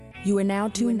You are now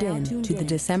tuned in to the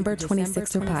December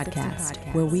 26er podcast,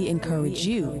 where we encourage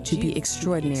you to be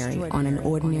extraordinary on an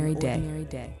ordinary day.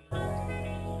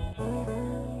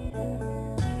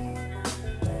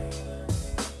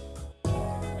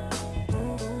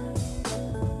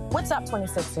 What's up,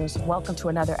 26ers? Welcome to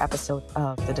another episode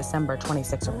of the December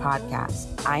 26er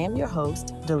podcast. I am your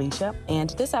host, Delisha, and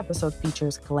this episode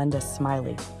features Glenda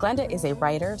Smiley. Glenda is a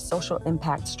writer, social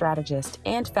impact strategist,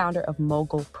 and founder of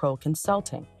Mogul Pro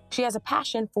Consulting. She has a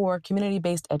passion for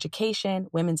community-based education,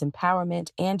 women's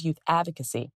empowerment, and youth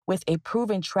advocacy, with a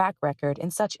proven track record in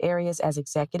such areas as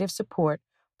executive support,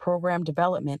 program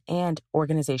development, and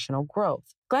organizational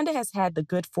growth. Glenda has had the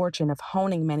good fortune of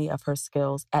honing many of her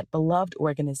skills at beloved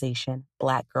organization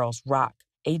Black Girls Rock,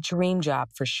 a dream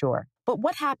job for sure. But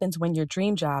what happens when your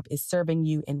dream job is serving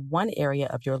you in one area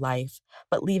of your life,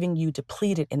 but leaving you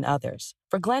depleted in others?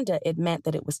 For Glenda, it meant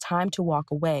that it was time to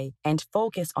walk away and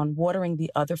focus on watering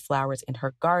the other flowers in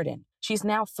her garden. She's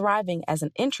now thriving as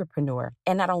an entrepreneur,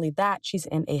 and not only that, she's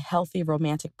in a healthy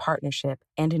romantic partnership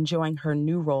and enjoying her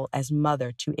new role as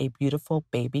mother to a beautiful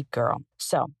baby girl.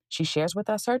 So, she shares with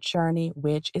us her journey,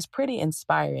 which is pretty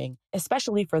inspiring,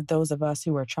 especially for those of us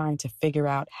who are trying to figure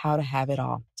out how to have it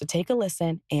all. So take a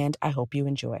listen, and I hope you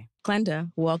enjoy.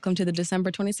 Glenda, welcome to the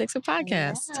December 26er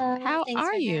podcast. Hello. How Thanks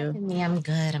are for you? having me. I'm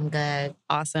good.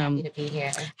 Awesome. Happy to be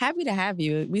here. Happy to have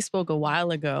you. We spoke a while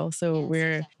ago, so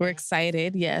Yes, we're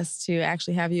excited, yes, to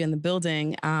actually have you in the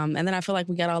building. And then I feel like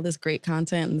we got all this great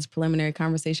content and this preliminary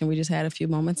conversation we just had a few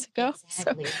moments ago.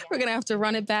 Exactly. So we're gonna have to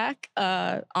run it back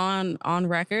on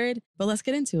record. But let's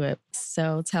get into it.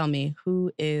 So tell me,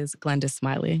 who is Glenda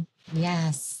Smiley?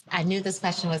 Yes, I knew this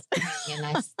question was coming,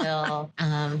 and I still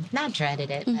not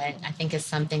dreaded it, but I think it's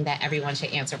something that everyone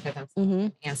should answer for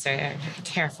themselves. Answer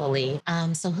carefully.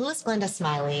 So who is Glenda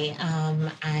Smiley?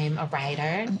 I'm a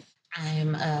writer.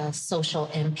 I'm a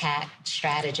social impact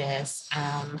strategist.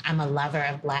 I'm a lover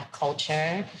of Black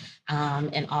culture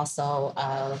and also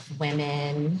of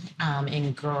women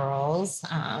and girls.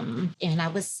 And I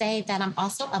would say that I'm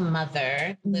also a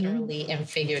mother, literally and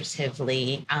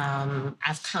figuratively.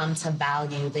 I've come to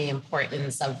value the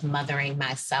importance of mothering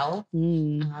myself,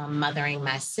 mothering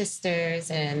my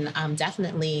sisters, and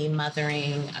definitely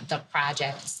mothering the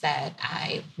projects that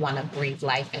I want to breathe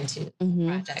life into,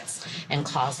 projects and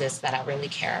causes that I really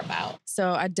care about.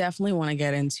 So I definitely want to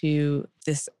get into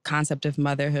this concept of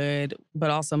motherhood, but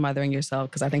also mothering yourself,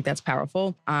 because I think that's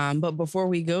powerful. But before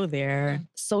we go there,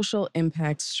 social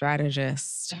impact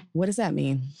strategist, what does that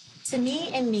mean? To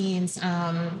me, it means,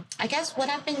 I guess what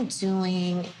I've been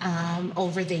doing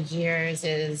over the years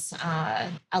is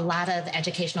a lot of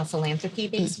educational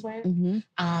philanthropy-based work.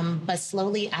 But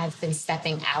slowly I've been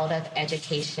stepping out of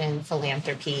education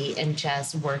philanthropy and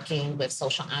just working with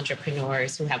social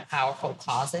entrepreneurs who have powerful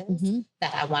causes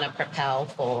that I want to propel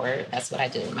forward. That's what I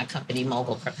do in my company,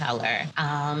 Mogul Propeller.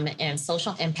 And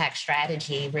social impact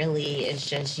strategy really is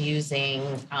just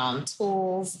using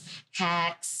tools,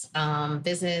 hacks,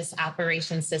 business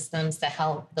operation systems to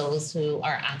help those who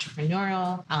are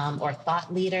entrepreneurial or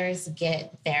thought leaders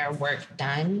get their work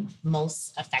done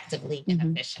most effectively and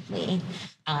efficiently.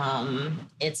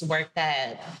 It's work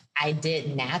that I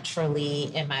did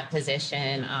naturally in my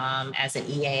position as an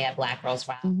EA at Black Girls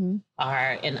Rock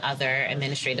or in other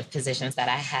administrative positions that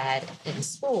I had in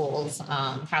schools,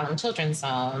 Harlem Children's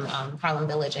Zone, Harlem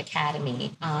Village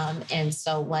Academy. And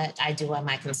so what I do in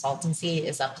my consultancy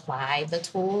is apply the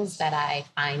tools that I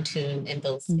fine-tune in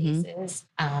those spaces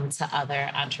to other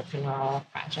entrepreneurial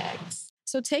projects.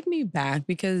 So take me back,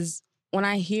 because when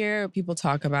I hear people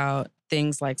talk about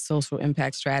things like social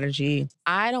impact strategy,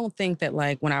 I don't think that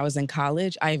like when I was in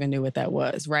college, I even knew what that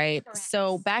was, right? Correct.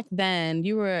 So back then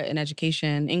you were an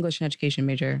English and education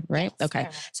major, right? Yes, okay.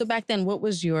 correct. So back then, what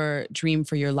was your dream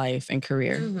for your life and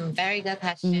career? Very good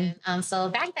question. So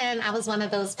back then I was one of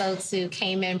those folks who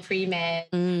came in pre-med,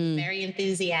 very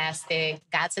enthusiastic,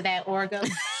 got to that orgo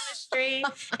chemistry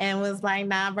and was like,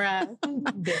 nah,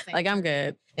 bruh. Like, I'm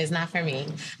good. It's not for me.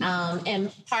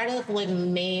 And part of what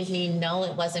made me know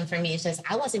it wasn't for me is just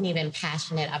I wasn't even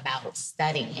passionate about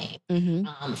studying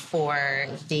for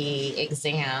the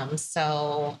exam.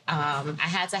 So I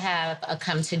had to have a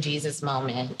come to Jesus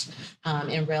moment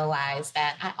and realize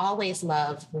that I always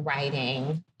loved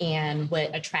writing. And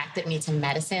what attracted me to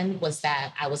medicine was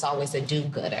that I was always a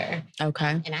do-gooder.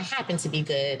 Okay. And I happened to be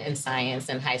good in science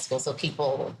in high school. So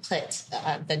people put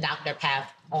the doctor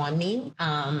path on me.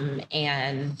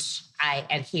 And I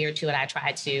adhered to it. I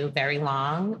tried to very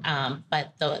long.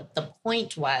 But the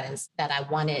point was that I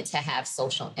wanted to have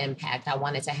social impact. I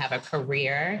wanted to have a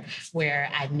career where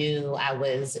I knew I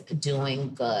was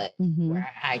doing good,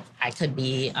 where I could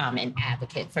be an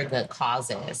advocate for good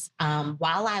causes.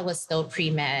 While I was still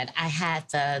pre-med, I had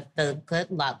the good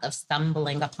luck of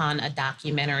stumbling upon a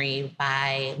documentary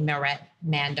by Mirette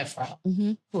Mandafro,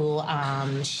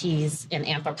 who she's an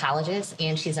anthropologist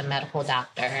and she's a medical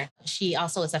doctor. She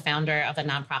also is a founder of a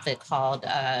nonprofit called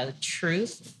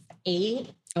Truth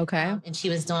Aid. Okay. And she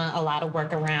was doing a lot of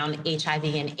work around HIV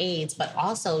and AIDS, but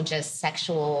also just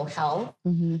sexual health.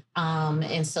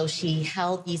 And so she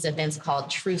held these events called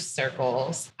Truth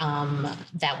Circles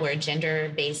that were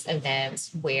gender-based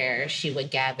events where she would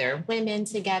gather women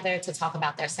together to talk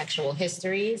about their sexual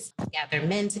histories, gather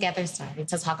men together,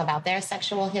 to talk about their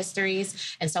sexual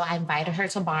histories. And so I invited her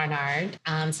to Barnard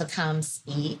to come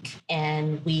speak.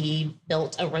 And we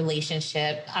built a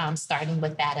relationship starting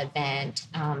with that event.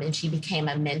 And she became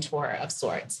a mentor of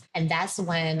sorts. And that's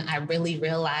when I really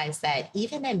realized that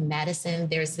even in medicine,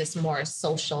 there's this more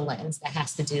social lens that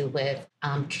has to do with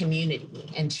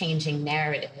community and changing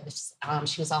narratives.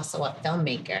 She was also a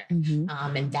filmmaker.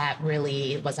 And that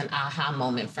really was an aha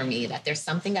moment for me, that there's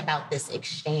something about this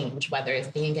exchange, whether it's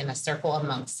being in a circle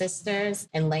among sisters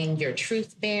and laying your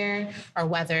truth bare, or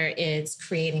whether it's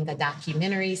creating a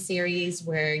documentary series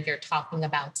where you're talking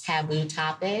about taboo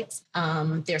topics.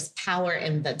 There's power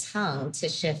in the tongue to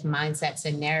shift mindsets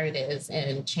and narratives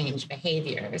and change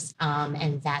behaviors.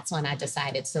 And that's when I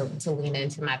decided to lean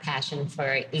into my passion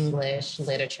for English,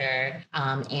 literature,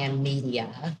 and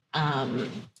media.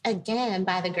 Again,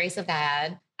 by the grace of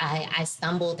God, I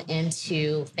stumbled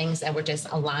into things that were just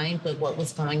aligned with what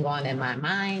was going on in my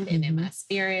mind and in my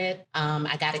spirit.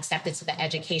 I got accepted to the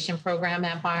education program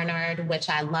at Barnard, which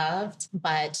I loved.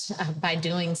 But by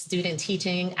doing student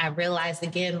teaching, I realized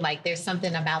again, like there's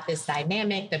something about this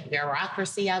dynamic, the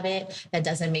bureaucracy of it, that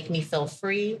doesn't make me feel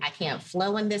free. I can't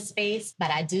flow in this space,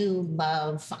 but I do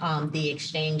love the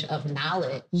exchange of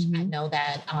knowledge. I know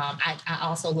that I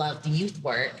also loved youth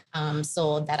work,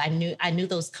 so that I knew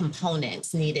those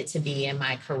components needed to be in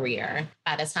my career.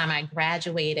 By the time I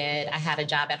graduated, I had a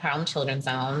job at Harlem Children's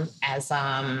Zone as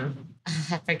I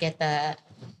forget the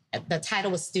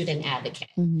title was student advocate.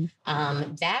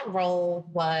 That role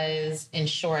was, in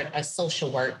short, a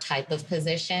social work type of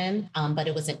position, but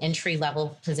it was an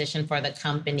entry-level position for the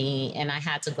company. And I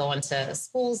had to go into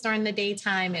schools during the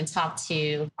daytime and talk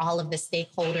to all of the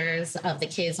stakeholders of the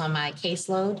kids on my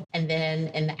caseload. And then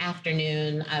in the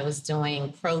afternoon, I was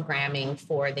doing programming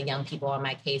for the young people on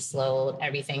my caseload,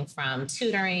 everything from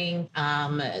tutoring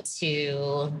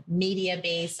to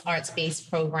media-based,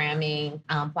 arts-based programming.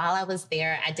 While I was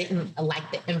there, I didn't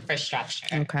like the infrastructure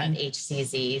of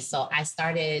HCZ. So I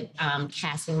started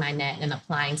casting my net and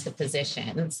applying to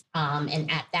positions. And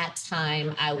at that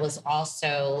time, I was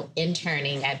also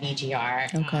interning at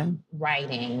BGR,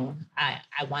 writing.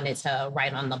 I wanted to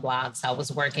write on the blog. So I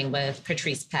was working with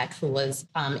Patrice Peck, who was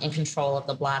in control of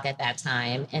the blog at that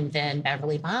time. And then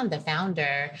Beverly Bond, the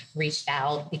founder, reached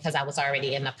out because I was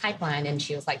already in the pipeline. And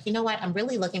she was like, you know what? I'm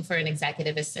really looking for an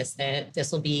executive assistant.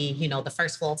 This will be, the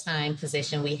first full-time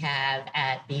position we have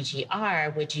at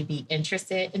BGR. Would you be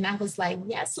interested? And I was like,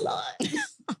 yes, Lord.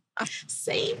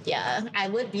 Savior, I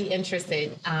would be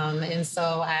interested. And so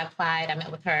I applied. I met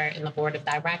with her in the board of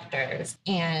directors.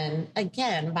 And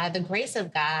again, by the grace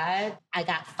of God, I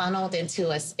got funneled into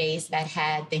a space that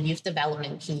had the youth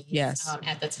development piece. Yes.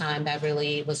 At the time,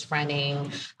 Beverly was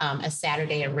running a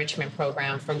Saturday enrichment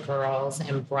program for girls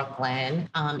in Brooklyn.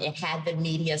 It had the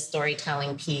media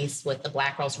storytelling piece with the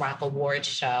Black Girls Rock Awards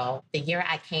show. The year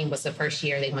I came was the first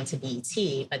year they went to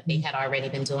BET, but they had already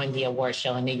been doing the award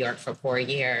show in New York for 4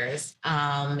 years.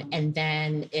 And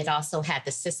then it also had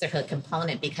the sisterhood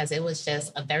component because it was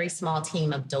just a very small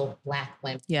team of dope Black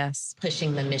women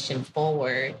pushing the mission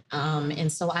forward.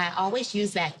 And so I always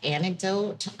use that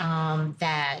anecdote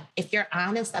that if you're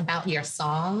honest about your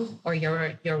song or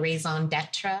your raison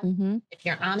d'etre, if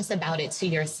you're honest about it to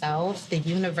yourself, the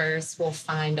universe will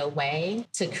find a way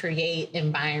to create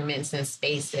environments and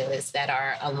spaces that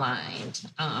are aligned.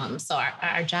 So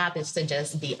our job is to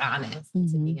just be honest,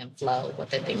 to be in flow with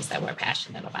the things that we're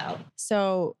passionate about.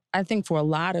 So I think for a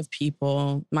lot of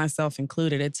people, myself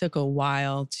included, it took a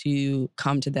while to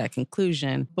come to that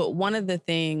conclusion. But one of the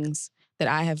things that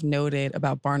I have noted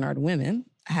about Barnard women,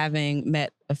 having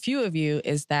met a few of you,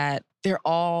 is that they're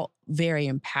all very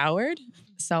empowered,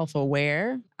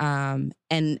 self-aware,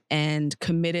 and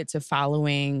committed to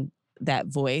following that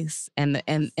voice and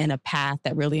a path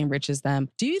that really enriches them.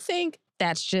 Do you think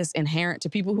that's just inherent to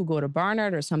people who go to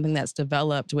Barnard or something that's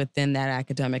developed within that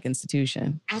academic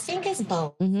institution? I think it's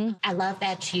both. I love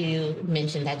that you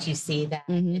mentioned that you see that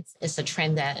it's a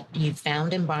trend that you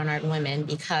found in Barnard women,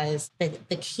 because the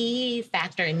key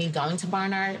factor in me going to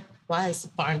Barnard was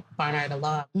Barnard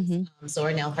alum.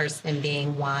 Zora Neale Hurston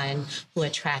being one who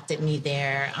attracted me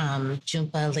there.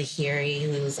 Jhumpa Lahiri,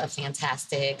 who's a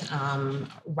fantastic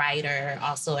writer,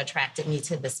 also attracted me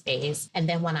to the space. And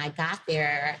then when I got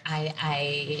there,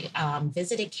 I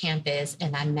visited campus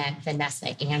and I met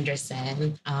Vanessa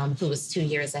Anderson, who was 2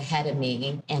 years ahead of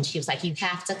me. And she was like, you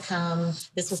have to come.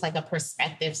 This was like a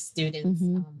prospective students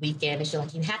weekend. And she was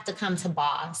like, you have to come to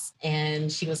Boss. And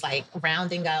she was like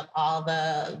rounding up all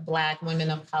the Black women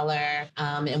of color.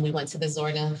 And we went to the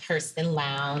Zora Neale Hurston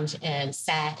Lounge and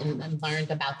sat and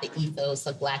learned about the ethos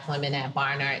of Black women at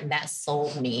Barnard. And that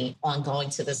sold me on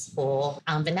going to the school.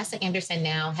 Vanessa Anderson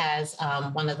now has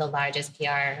one of the largest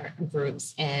PR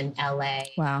groups in LA.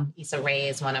 Wow. Issa Rae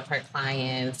is one of her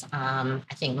clients.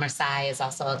 I think Marseille is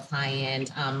also a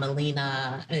client.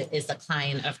 Melina is a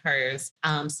client of hers.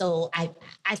 So I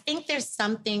think there's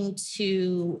something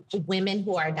to women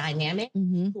who are dynamic,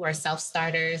 who are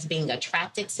self-starters, being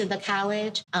attracted to the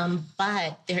college.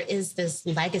 But there is this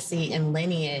legacy and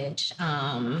lineage,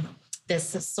 this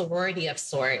sorority of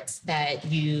sorts that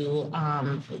you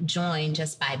join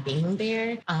just by being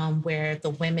there, where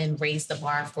the women raise the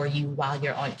bar for you while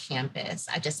you're on campus.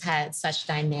 I just had such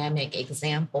dynamic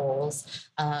examples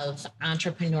of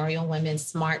entrepreneurial women,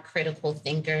 smart, critical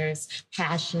thinkers,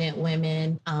 passionate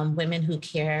women, women who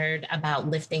cared about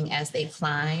lifting as they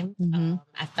climb.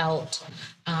 I felt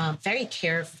very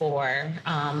cared for,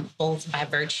 both by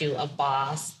virtue of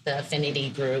Boss, the affinity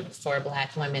group for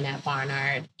Black women at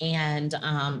Barnard, and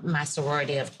my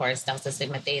sorority, of course, Delta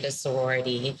Sigma Theta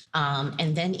sorority.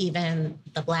 And then even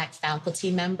the Black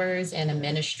faculty members and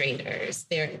administrators.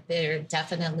 There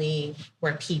definitely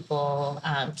were people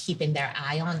keeping their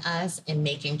eye on us and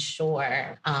making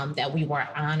sure that we were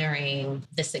honoring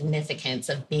the significance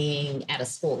of being at a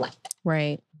school like that.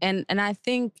 Right. And I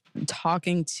think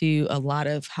talking to a lot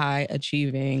of high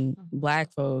achieving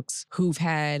Black folks who've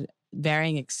had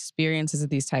varying experiences at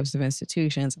these types of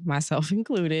institutions, myself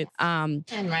included. And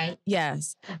right.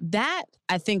 Yes. That,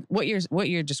 I think what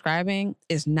you're describing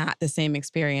is not the same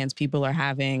experience people are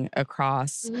having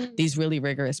across these really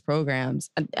rigorous programs.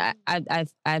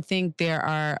 I think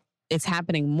it's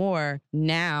happening more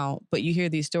now, but you hear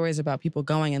these stories about people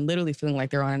going and literally feeling like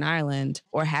they're on an island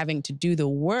or having to do the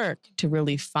work to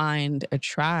really find a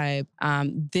tribe.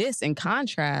 This, in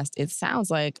contrast, it sounds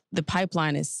like the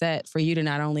pipeline is set for you to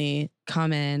not only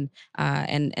come in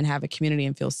and have a community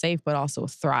and feel safe, but also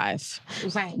thrive,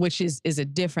 right? Which is a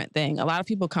different thing. A lot of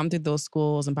people come through those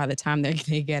schools, and by the time they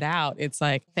get out, it's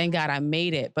like, thank God I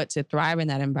made it. But to thrive in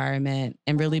that environment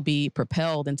and really be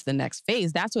propelled into the next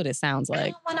phase, that's what it sounds like. I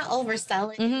don't want to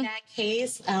oversell it in that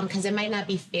case, because it might not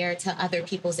be fair to other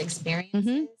people's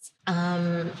experiences.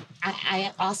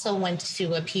 I also went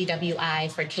to a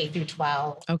PWI for K through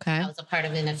 12. Okay. I was a part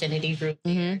of an affinity group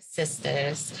there,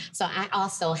 Sisters. So I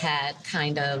also had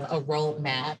kind of a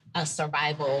roadmap, a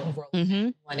survival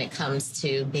roadmap when it comes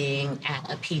to being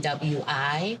at a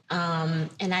PWI.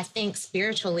 And I think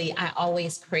spiritually, I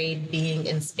always craved being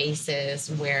in spaces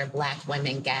where Black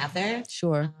women gather.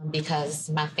 Sure. Because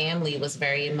my family was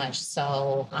very much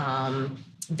so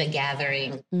the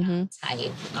gathering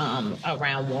type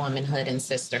around womanhood and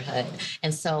sisterhood.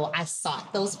 And so I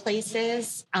sought those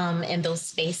places and those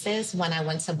spaces when I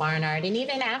went to Barnard, and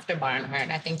even after Barnard.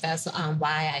 I think that's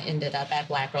why I ended up at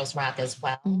Black Girls Rock as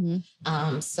well.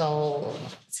 So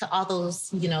to all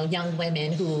those, young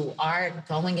women who are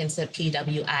going into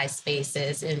PWI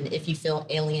spaces, and if you feel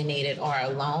alienated or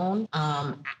alone,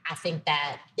 I think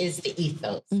that is the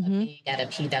ethos of being at a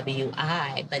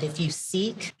PWI. But if you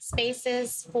seek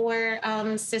spaces for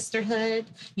sisterhood,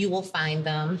 you will find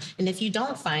them. And if you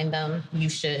don't find them, you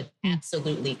should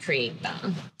absolutely create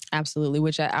them. Absolutely,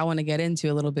 which I want to get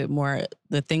into a little bit more,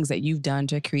 the things that you've done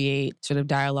to create sort of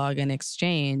dialogue and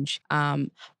exchange. But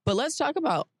let's talk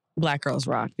about Black Girls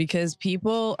Rock, because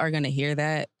people are going to hear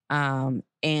that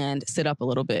and sit up a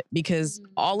little bit, because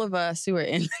all of us who are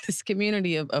in this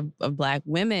community of Black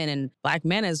women and Black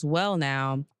men as well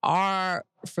now are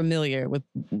familiar with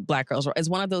Black Girls Rock. It's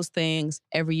one of those things,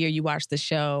 every year you watch the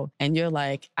show and you're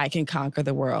like, I can conquer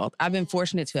the world. I've been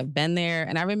fortunate to have been there.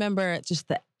 And I remember just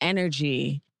the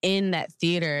energy in that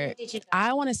theater.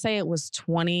 I want to say it was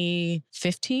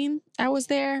 2015 I was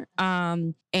there.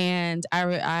 And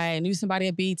I knew somebody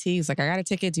at BET. He was like, I got a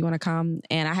ticket. Do you want to come?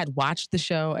 And I had watched the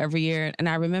show every year. And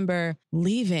I remember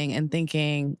leaving and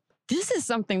thinking, this is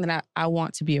something that I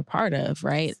want to be a part of,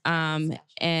 right? And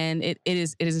it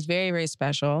is very, very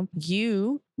special.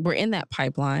 You were in that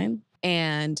pipeline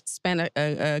and spent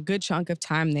a good chunk of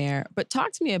time there. But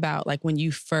talk to me about like when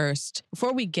you first,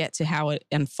 before we get to how it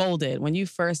unfolded, when you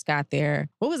first got there,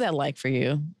 what was that like for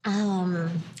you?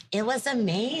 It was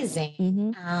amazing.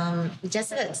 Mm-hmm. Just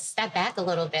to step back a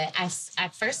little bit, I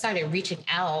first started reaching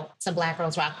out to Black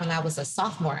Girls Rock when I was a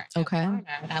sophomore. Okay.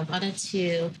 I wanted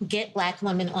to get Black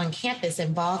women on campus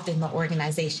involved in the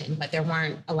organization, but there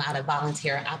weren't a lot of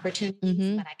volunteer opportunities.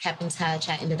 Mm-hmm. But I kept in touch.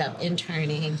 I ended up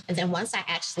interning. And then once I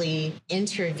actually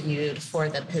interviewed for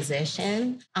the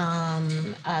position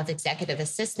of executive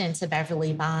assistant to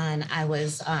Beverly Bond, I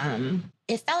was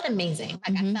it felt amazing.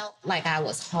 Like I felt like I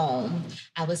was home.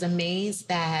 I was amazed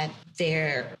that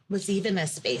there was even a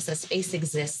space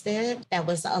existed that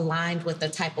was aligned with the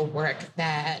type of work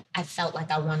that I felt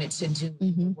like I wanted to do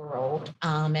in the world.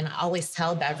 And I always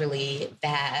tell Beverly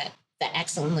that the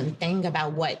excellent thing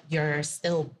about what you're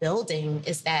still building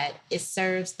is that it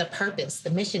serves the purpose. The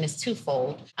mission is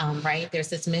twofold, right? There's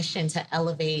this mission to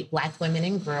elevate Black women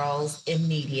and girls in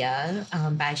media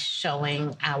by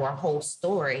showing our whole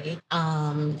story.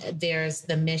 There's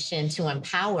the mission to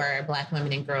empower Black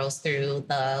women and girls through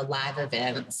the live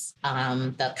events,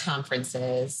 the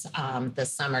conferences, the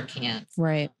summer camps,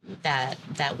 right, that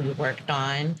we worked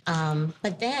on.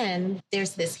 But then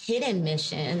there's this hidden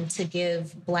mission to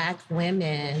give Black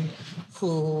women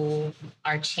who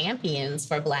are champions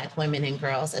for Black women and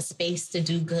girls a space to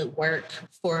do good work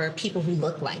for people who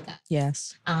look like us.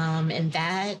 Yes. And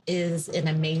that is an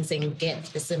amazing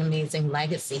gift. It's an amazing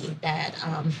legacy that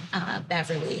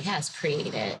Beverly has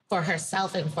created for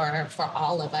herself and for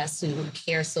all of us who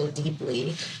care so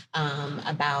deeply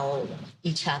about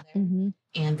each other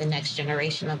and the next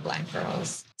generation of Black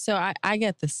girls. So I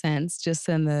get the sense, just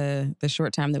in the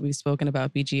short time that we've spoken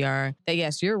about BGR, that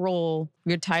yes, your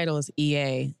title is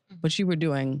EA, but you were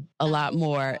doing a lot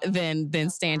more than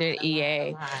standard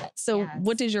EA. So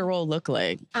what did your role look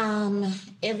like?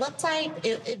 It looked like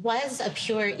it was a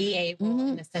pure EA role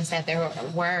in the sense that there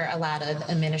were a lot of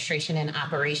administration and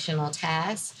operational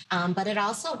tasks. But it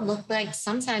also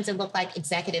sometimes it looked like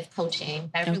executive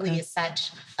coaching. Beverly is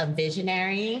such a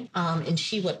visionary, and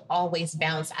she would always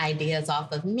bounce ideas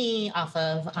off of me, off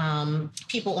of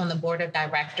people on the board of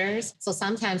directors. So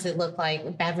sometimes it looked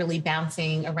like Beverly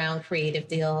bouncing around creative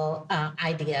deal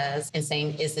ideas and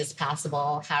saying, is this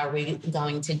possible? How are we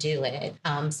going to do it?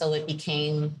 So it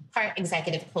became part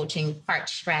executive coaching, part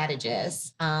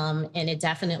strategist. And it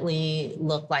definitely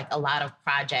looked like a lot of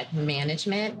project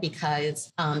management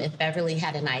because if Beverly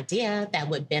had an idea that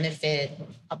would benefit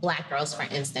Black girls, for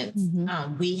instance,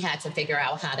 we had to figure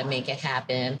out how to make it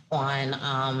happen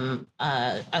on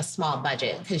a small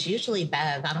budget. Because usually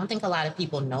Bev, I don't think a lot of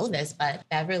people know this, but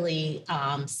Beverly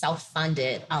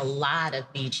self-funded a lot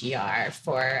of BGR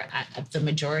for the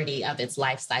majority of its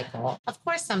life cycle. Of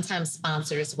course, sometimes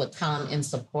sponsors would come and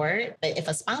support, but if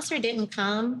a sponsor didn't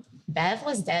come, Bev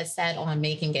was dead set on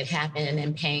making it happen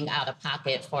and paying out of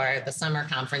pocket for the summer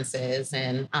conferences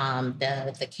and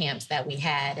the camps that we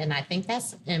had. And I think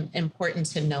that's important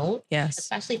to note,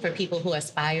 especially for people who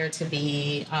aspire to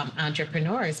be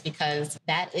entrepreneurs, because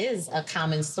that is a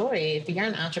common story. If you're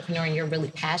an entrepreneur and you're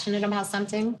really passionate about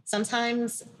something,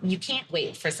 sometimes you can't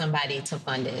wait for somebody to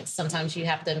fund it. Sometimes you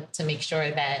have to make sure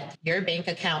that your bank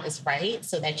account is right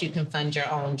so that you can fund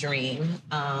your own dream.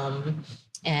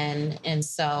 And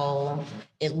so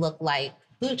it looked like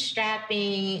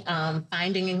bootstrapping,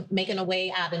 making a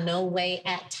way out of no way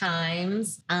at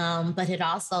times. But it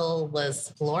also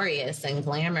was glorious and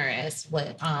glamorous.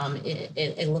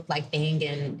 It looked like being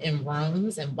in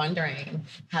rooms and wondering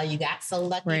how you got so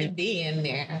lucky to be in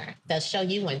there. The show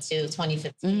you went to,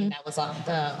 2015, that was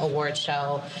the award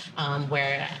show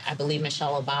where I believe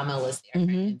Michelle Obama was there,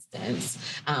 for instance.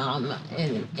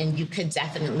 And you could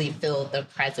definitely feel the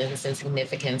presence and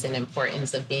significance and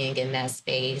importance of being in that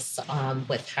space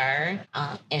with her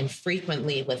and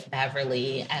frequently with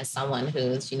Beverly as someone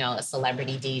who's, a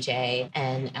celebrity DJ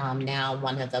and now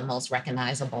one of the most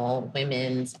recognizable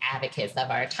women's advocates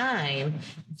of our time.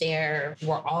 There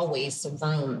were always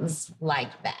rooms like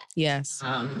that. Yes.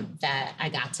 That I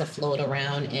got to float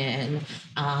around in.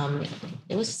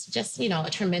 It was just, a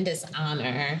tremendous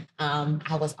honor.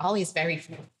 I was always very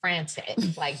frantic,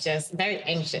 like just very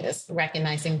anxious,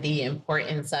 recognizing the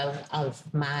importance of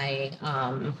my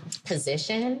position.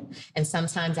 And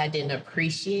sometimes I didn't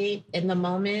appreciate in the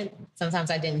moment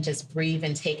sometimes I didn't just breathe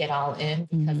and take it all in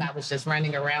because I was just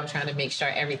running around trying to make sure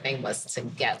everything was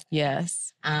together.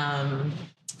 Yes.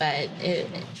 But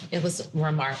it was a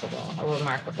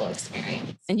remarkable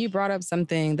experience. And you brought up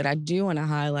something that I do want to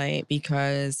highlight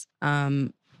because,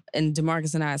 and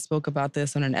DeMarcus and I spoke about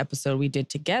this on an episode we did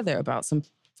together about some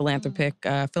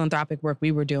philanthropic work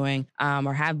we were doing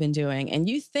or have been doing. And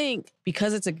you think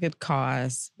because it's a good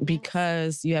cause,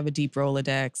 because you have a deep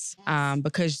Rolodex,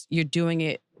 because you're doing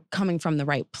it coming from the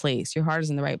right place, your heart is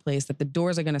in the right place, that the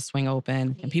doors are going to swing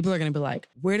open and people are going to be like,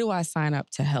 where do I sign up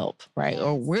to help? Right.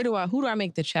 Or who do I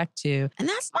make the check to? And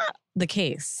that's not the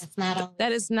case. That's not all.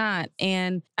 That is not.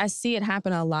 And I see it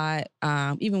happen a lot,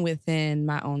 even within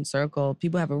my own circle.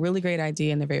 People have a really great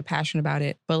idea and they're very passionate about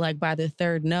it. But like by the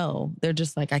third no, they're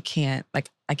just like, I can't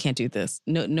do this.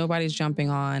 No, nobody's jumping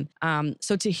on.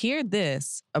 So to hear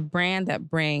this, a brand that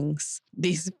brings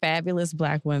these fabulous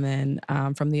Black women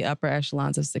from the upper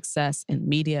echelons of success in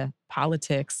media,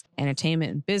 politics,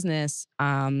 entertainment, and business,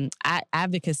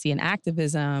 advocacy and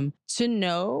activism, to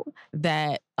know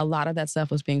that a lot of that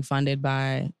stuff was being funded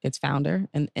by its founder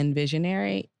and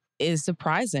visionary is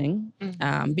surprising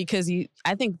because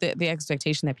I think that the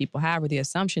expectation that people have or the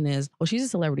assumption is, well, she's a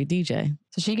celebrity DJ.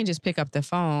 So she can just pick up the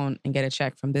phone and get a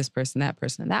check from this person, that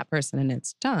person, and that person, and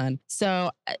it's done.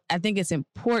 So I think it's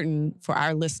important for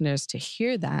our listeners to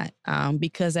hear that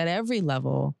because at every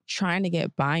level, trying to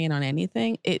get buy-in on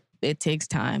anything, it takes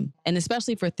time. And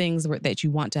especially for things that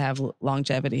you want to have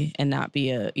longevity and not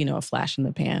be a flash in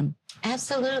the pan.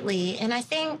 Absolutely. And I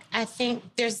think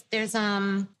there's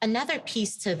another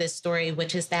piece to this story,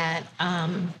 which is that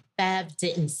Bev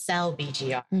didn't sell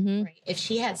BGR. Right? If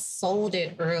she had sold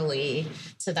it early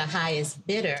to the highest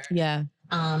bidder,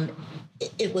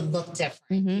 it would look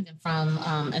different, even from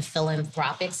a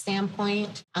philanthropic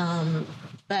standpoint.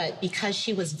 But because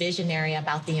she was visionary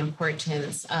about the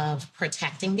importance of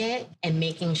protecting it and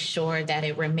making sure that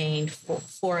it remained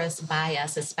for us, by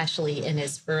us, especially in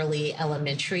its early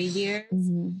elementary years,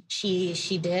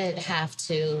 she did have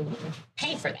to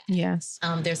pay for that. Yes.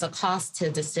 There's a cost to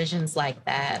decisions like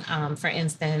that. For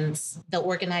instance, the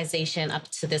organization up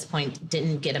to this point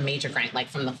didn't get a major grant, like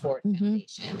from the Ford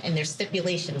Foundation, and there's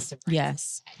stipulations to grants.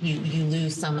 Yes. You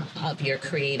lose some of your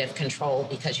creative control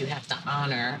because you have to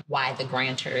honor why the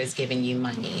grantor is giving you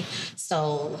money.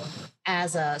 So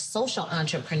as a social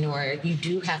entrepreneur, you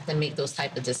do have to make those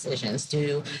type of decisions.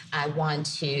 Do I want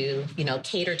to,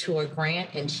 cater to a grant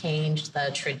and change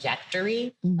the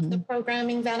trajectory of the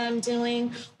programming that I'm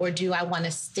doing? Or do I want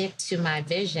to stick to my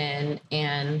vision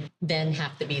and then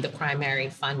have to be the primary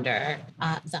funder?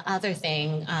 The other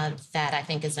thing that I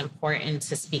think is important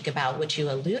to speak about, which you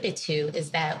alluded to,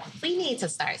 is that we need to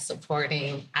start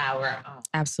supporting our own.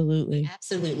 Absolutely.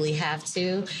 Absolutely have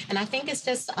to. And I think it's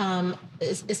just,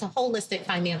 it's a holistic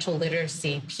financial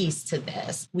literacy piece to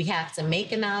this. We have to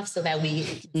make enough so that we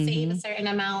can save a certain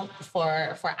amount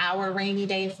for our rainy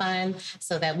day fund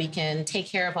so that we can take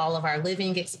care of all of our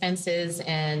living expenses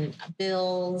and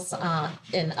bills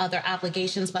and other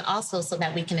obligations, but also so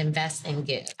that we can invest and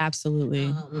give.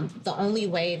 Absolutely. The only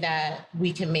way that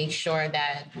we can make sure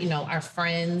that, our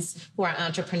friends who are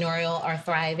entrepreneurial are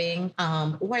thriving,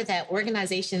 or that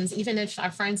organizations, even if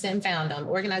our friends didn't found them,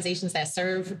 organizations that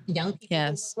serve young people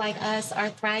who look like us are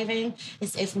thriving,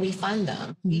 is if we fund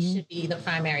them. We should be the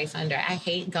primary funder. I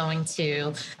hate going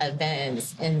to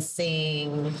events and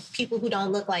seeing people who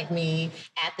don't look like me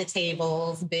at the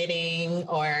tables bidding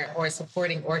or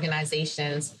supporting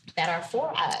organizations that are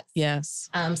for us. Yes.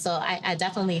 So I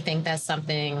definitely think that's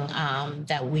something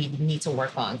that we need to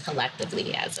work on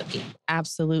collectively as a people.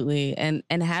 Absolutely. And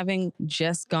having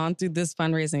just gone through this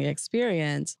fundraising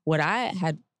experience, what I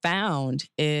had found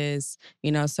is,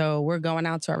 so we're going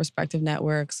out to our respective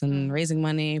networks and raising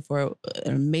money for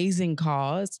an amazing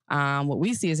cause. What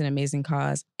we see as an amazing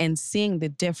cause, and seeing the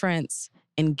difference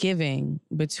in giving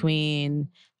between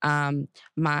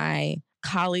my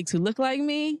colleagues who look like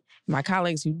me, my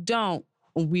colleagues who don't.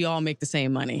 We all make the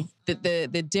same money.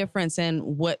 The difference in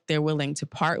what they're willing to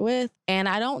part with. And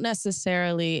I don't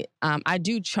necessarily, I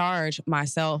do charge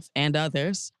myself and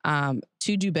others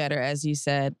to do better, as you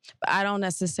said, but I don't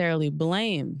necessarily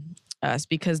blame us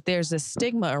because there's a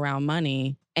stigma around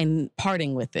money and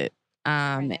parting with it.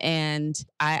 And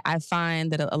I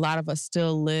find that a lot of us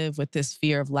still live with this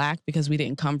fear of lack because we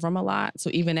didn't come from a lot. So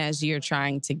even as you're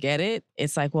trying to get it,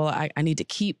 it's like, well, I need to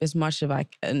keep as much of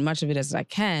it as I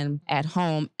can at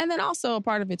home. And then also a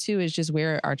part of it too is just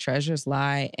where our treasures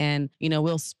lie. And,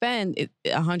 we'll spend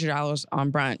 $100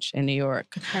 on brunch in New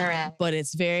York. Correct. But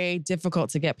it's very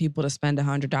difficult to get people to spend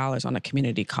 $100 on a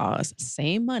community cause.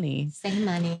 Same money.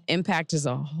 Impact is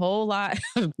a whole lot,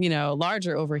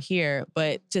 larger over here,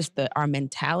 but just our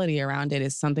mentality around it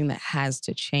is something that has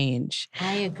to change.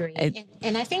 I agree.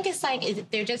 And I think it's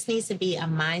like there just needs to be a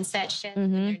mindset shift.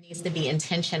 Mm-hmm. There needs to be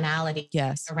intentionality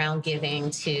around giving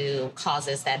to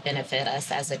causes that benefit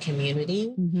us as a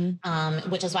community,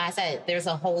 which is why I said there's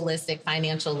a holistic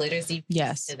financial literacy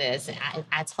piece to this.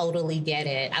 I totally get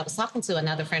it. I was talking to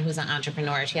another friend who's an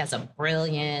entrepreneur. She has a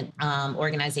brilliant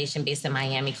organization based in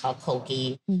Miami called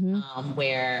Koki,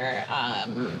 where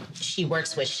she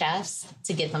works with chefs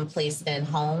to get them placed in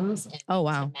homes and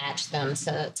to match them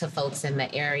to folks in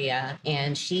the area.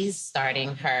 And she's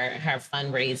starting her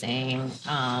fundraising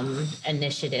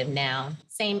initiative now.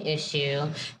 Same issue.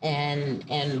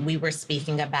 And we were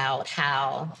speaking about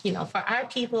how, for our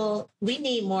people, we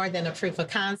need more than a proof of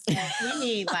concept. We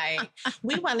need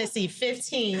we want to see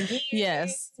 15 years.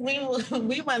 Yes. We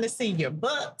want to see your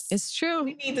books. It's true.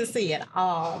 We need to see it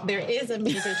all. There is a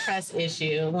major trust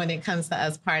issue when it comes to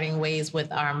us parting ways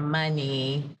with our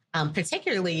money.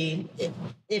 Particularly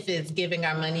if it's giving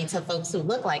our money to folks who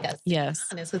look like us. Yes.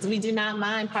 Because we do not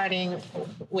mind parting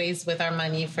ways with our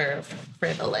money for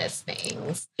frivolous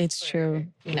things. It's true.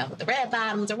 The red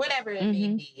bottoms or whatever it may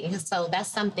be. So that's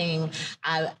something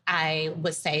I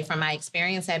would say from my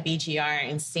experience at BGR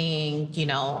and seeing,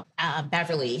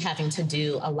 Beverly having to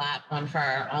do a lot on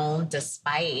her own,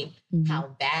 despite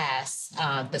how vast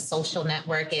the social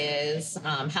network is,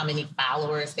 how many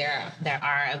followers there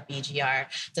are of BGR,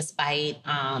 despite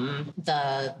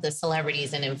the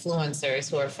celebrities and influencers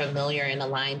who are familiar and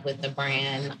aligned with the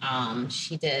brand.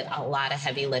 She did a lot of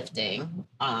heavy lifting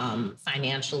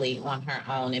financially on her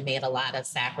own and made a lot of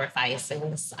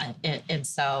sacrifices. And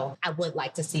so I would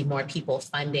like to see more people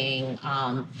funding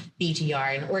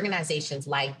BGR and organizations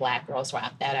like Black Girls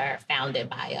Rock that are founded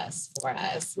by us, for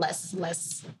us.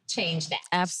 Let's change that.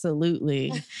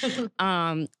 Absolutely.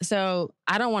 So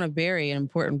I don't want to bury an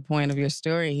important point of your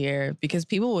story here, because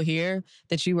people will hear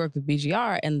that you work with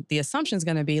BGR and the assumption is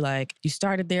going to be like, you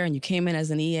started there and you came in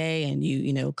as an EA and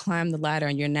you climbed the ladder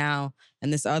and you're now in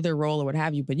this other role or what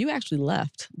have you, but you actually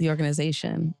left the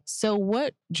organization. So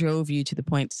what drove you to the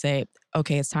point to say,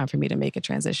 okay, it's time for me to make a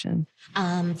transition?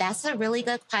 That's a really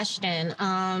good question.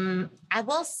 I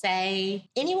will say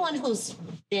anyone who's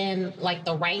been like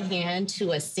the right hand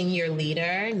to a senior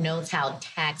leader knows how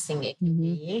taxing it can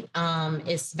be.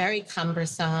 It's very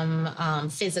cumbersome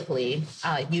physically.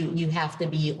 You have to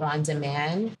be on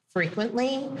demand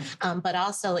frequently, but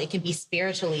also it can be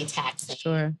spiritually taxing.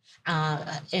 Sure.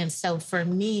 And so for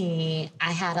me,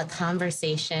 I had a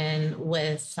conversation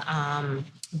with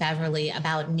Beverly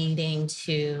about needing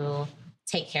to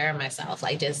take care of myself,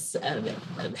 just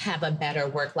have a better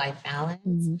work-life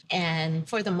balance. And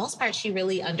for the most part, she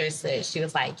really understood. She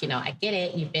was like, I get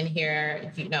it. You've been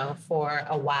here, for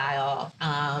a while.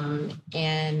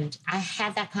 And I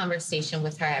had that conversation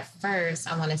with her at first,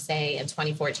 I want to say in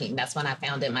 2014. That's when I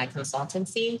founded my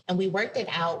consultancy. And we worked it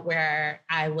out where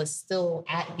I was still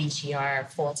at BGR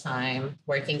full-time,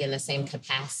 working in the same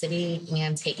capacity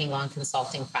and taking on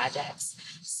consulting projects.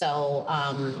 So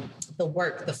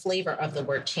the flavor of the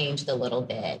work changed a little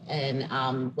bit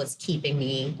and was keeping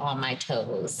me on my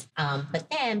toes. But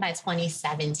then by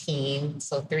 2017,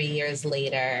 so 3 years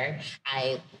later,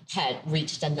 I had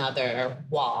reached another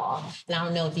wall. And I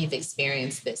don't know if you've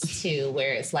experienced this too,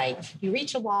 where it's like you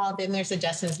reach a wall, then there's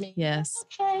adjustments made. Yes.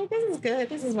 Okay, this is good.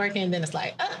 This is working. And then it's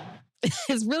like,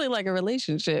 It's really like a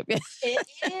relationship.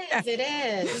 It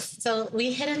is. So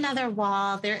we hit another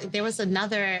wall. There was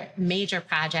another major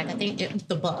project, I think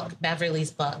the book,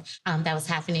 Beverly's book, that was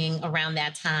happening around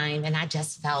that time. And I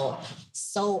just felt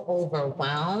so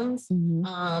overwhelmed.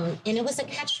 And it was a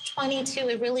catch-22.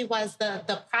 It really was.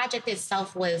 The project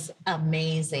itself was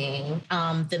amazing.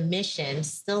 The mission,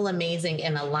 still amazing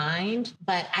and aligned,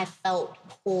 but I felt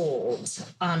pulled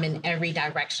in every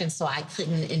direction. So I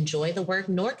couldn't enjoy the work,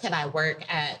 nor could I work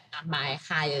at my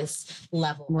highest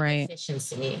level of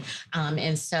efficiency.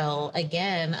 And so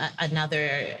again,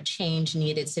 another change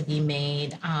needed to be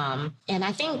made. And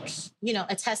I think,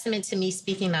 a testament to me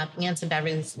speaking up and to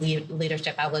Beverly's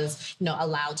leadership, I was,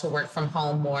 allowed to work from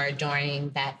home more during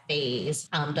that phase.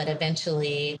 But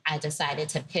eventually I decided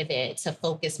to pivot to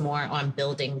focus more on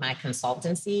building my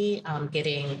consultancy,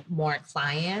 getting more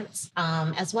clients.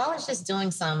 as well as just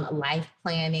doing some life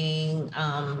planning,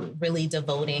 really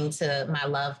devoting to my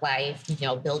love life,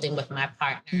 building with my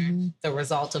partner, the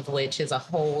result of which is a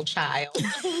whole child.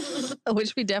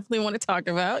 Which we definitely want to talk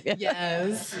about.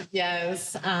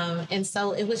 Yes. And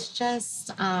so it was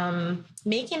just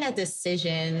making a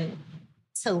decision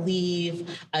to leave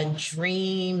a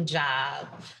dream job,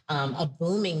 a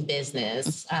booming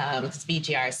business, because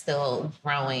BGR is still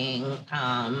growing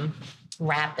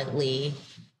rapidly,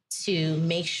 to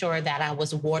make sure that I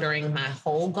was watering my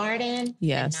whole garden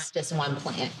and not just one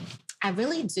plant. I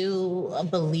really do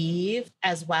believe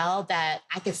as well that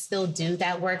I could still do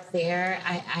that work there.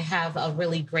 I have a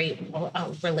really great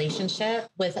relationship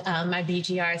with my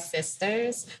BGR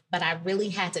sisters, but I really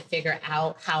had to figure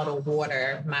out how to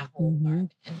water my whole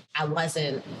garden. I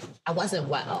wasn't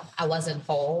well. I wasn't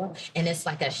whole. And it's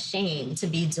like a shame to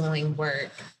be doing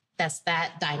work that's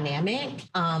that dynamic,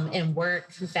 and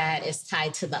work that is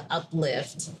tied to the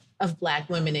uplift of Black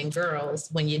women and girls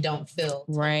when you don't feel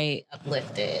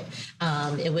uplifted.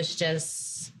 It was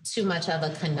just too much of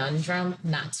a conundrum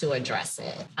not to address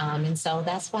it. And so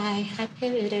that's why I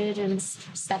pivoted and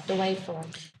stepped away from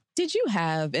it. Did you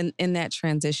have, in that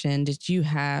transition, did you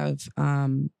have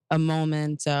a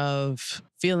moment of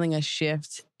feeling a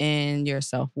shift in your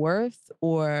self-worth,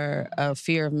 or a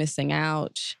fear of missing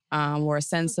out, or a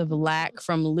sense of lack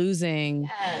from losing,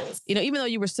 even though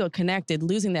you were still connected,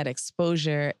 losing that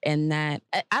exposure and that,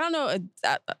 I don't know,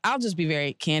 I'll just be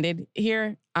very candid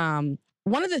here. One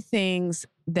of the things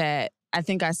that I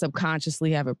think I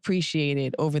subconsciously have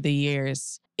appreciated over the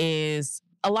years is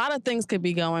a lot of things could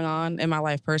be going on in my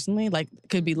life personally, like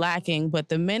could be lacking, but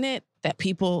the minute that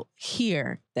people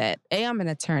hear that, A, I'm an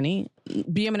attorney,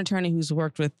 B, I'm an attorney who's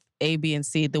worked with A, B, and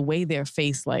C, the way their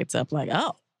face lights up, like,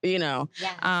 oh,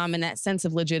 and that sense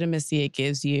of legitimacy it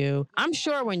gives you. I'm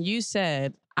sure when you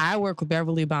said, I work with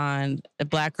Beverly Bond at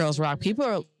Black Girls Rock,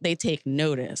 they take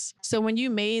notice. So when you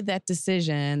made that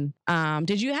decision,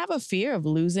 did you have a fear of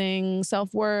losing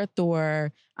self-worth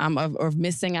or of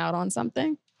missing out on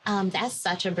something? That's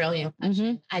such a brilliant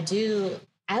question.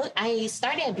 I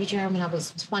started at BGR when I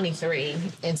was 23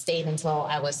 and stayed until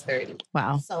I was 30.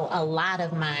 Wow. So a lot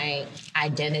of my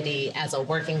identity as a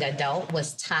working adult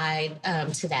was tied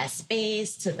to that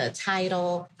space, to the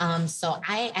title. So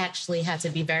I actually had to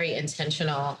be very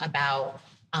intentional about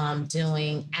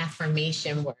doing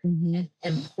affirmation work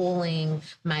and pulling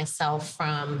myself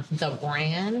from the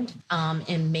brand,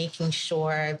 and making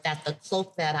sure that the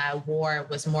cloak that I wore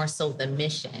was more so the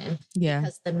mission. Yeah.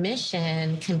 Because the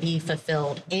mission can be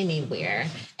fulfilled anywhere.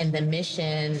 And the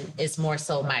mission is more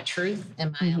so my truth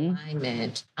and my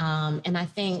alignment. And I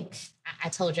think I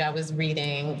told you I was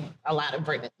reading a lot of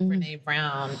Brene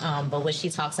Brown, but what she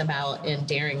talks about in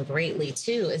Daring Greatly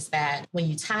too is that when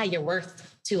you tie your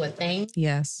worth to a thing,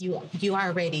 you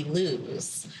already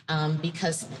lose,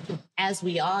 because as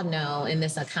we all know in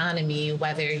this economy,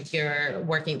 whether you're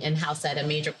working in-house at a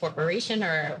major corporation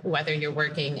or whether you're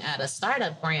working at a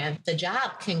startup brand, the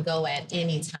job can go at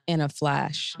any time. In a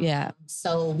flash, yeah.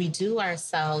 So we do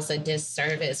ourselves a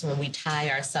disservice when we tie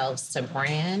ourselves to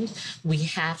brand. We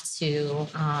have to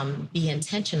be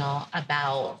intentional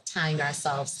about tying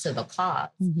ourselves to the cause.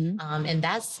 And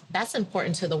that's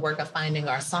important to the work of finding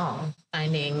our song,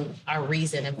 finding our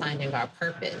reason, and finding our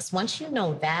purpose. Once you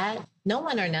know that, no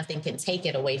one or nothing can take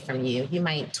it away from you. You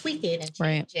might tweak it and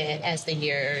change it as the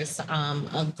years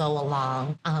go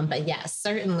along. But yes,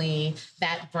 certainly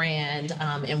that brand,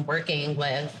 and working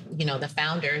with, the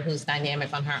founder who's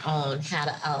dynamic on her own, had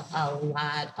a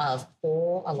lot of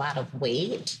pull, a lot of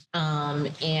weight.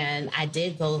 And I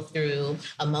did go through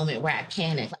a moment where I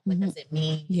panicked. Like, what does it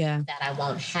mean that I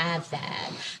won't have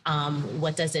that?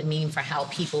 What does it mean for how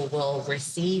people will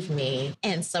receive me?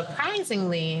 And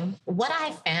surprisingly, what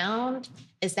I found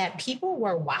is that people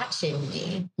were watching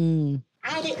me.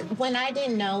 When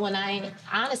I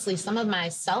honestly, some of my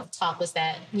self-talk was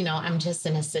that, I'm just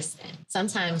an assistant.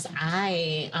 Sometimes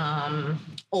I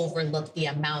overlooked the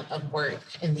amount of work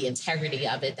and the integrity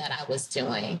of it that I was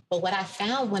doing. But what I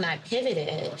found when I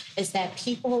pivoted is that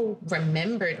people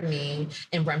remembered me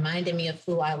and reminded me of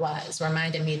who I was,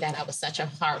 reminded me that I was such a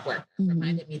hard worker,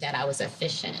 reminded me that I was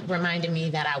efficient, reminded me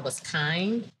that I was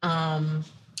kind.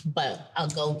 but a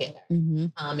go-getter.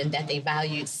 And that they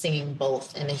valued seeing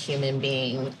both in a human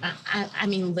being. I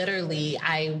mean, literally,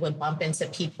 I would bump into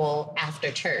people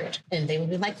after church and they would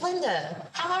be like, Linda,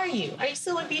 how are you? Are you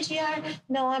still at BGR?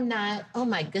 No, I'm not. Oh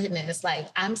my goodness. Like,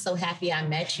 I'm so happy I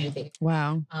met you there.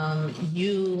 Wow.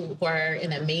 You were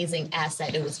an amazing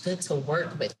asset. It was good to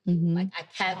work with you. Like, I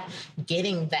kept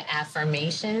getting the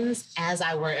affirmations as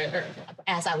I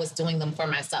was doing them for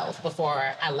myself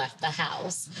before I left the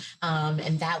house.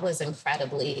 And that was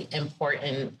incredibly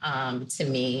important to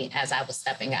me as I was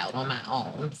stepping out on my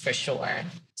own, for sure.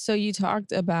 So you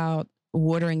talked about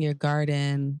watering your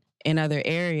garden in other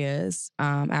areas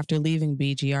after leaving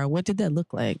BGR. What did that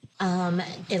look like?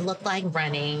 It looked like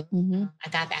running. I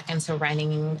got back into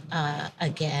running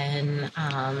again,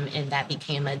 and that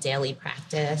became a daily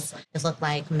practice. It looked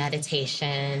like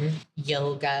meditation,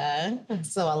 yoga.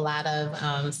 So a lot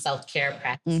of self-care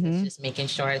practices, just making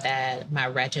sure that my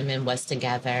regimen was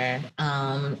together.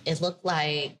 It looked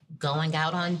like going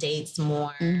out on dates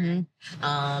more, and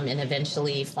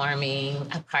eventually forming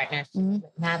a partnership with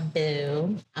my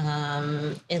boo.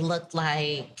 It looked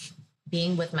like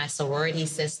being with my sorority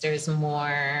sisters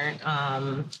more.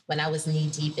 When I was knee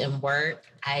deep in work,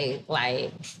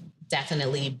 I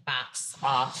definitely boxed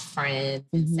off friends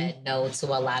and said no to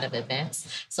a lot of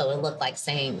events. So it looked like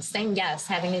saying yes,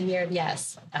 having a year of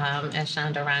yes, as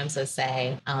Shonda Rhimes would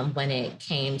say, when it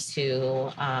came to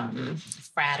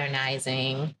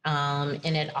fraternizing.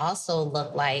 And it also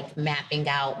looked like mapping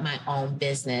out my own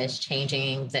business,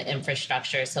 changing the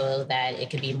infrastructure so that it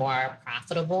could be more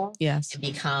profitable. Yes. And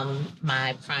become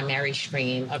my primary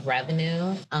stream of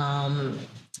revenue.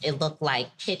 It looked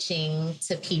like pitching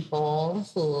to people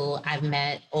who I've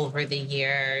met over the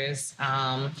years,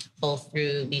 both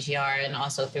through BGR and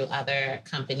also through other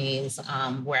companies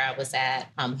where I was at,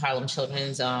 Harlem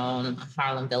Children's Zone,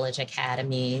 Harlem Village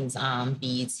Academies,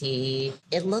 BET.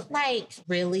 It looked like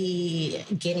really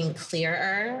getting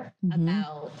clearer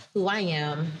about who I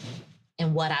am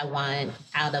and what I want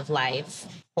out of life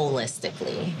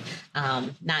holistically,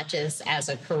 not just as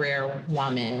a career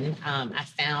woman. I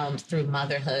found through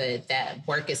motherhood that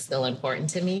work is still important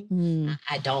to me.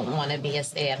 I don't want to be a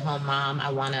stay-at-home mom.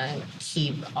 I want to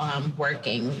keep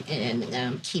working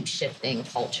and keep shifting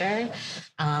culture.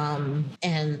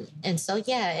 And so,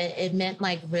 yeah, it meant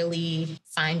like really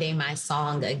finding my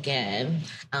song again,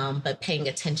 but paying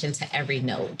attention to every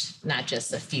note, not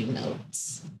just a few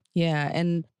notes. Yeah.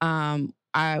 And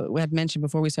I had mentioned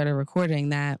before we started recording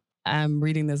that I'm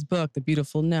reading this book, The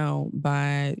Beautiful No,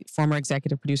 by former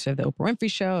executive producer of The Oprah Winfrey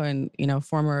Show and,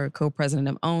 former co-president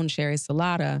of OWN, Sherry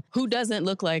Salata, who doesn't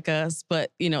look like us,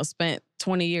 but, spent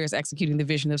 20 years executing the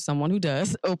vision of someone who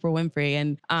does, Oprah Winfrey.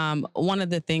 And one of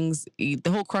the things,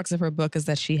 the whole crux of her book is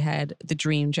that she had the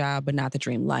dream job, but not the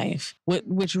dream life,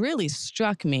 which really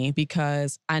struck me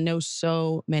because I know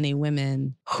so many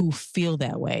women who feel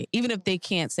that way. Even if they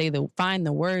can't find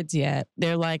the words yet,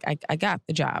 they're like, I got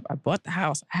the job. I bought the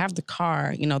house. I have the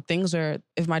car. Things are,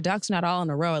 if my ducks not all in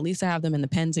a row, at least I have them in the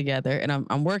pen together and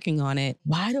I'm working on it.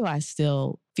 Why do I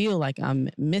still feel like I'm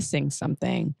missing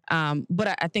something?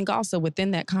 But I think also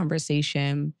within that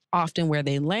conversation, often where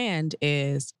they land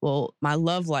is, well, my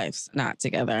love life's not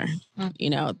together.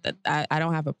 That I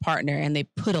don't have a partner, and they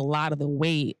put a lot of the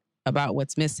weight about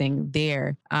what's missing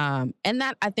there. And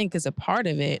that I think is a part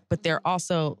of it, but there are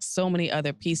also so many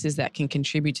other pieces that can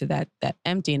contribute to that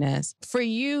emptiness. For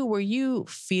you, were you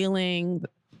feeling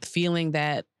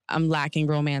that I'm lacking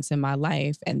romance in my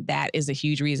life, and that is a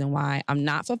huge reason why I'm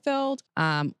not fulfilled?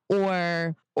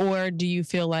 Or do you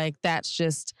feel like that's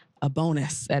just a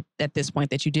bonus at this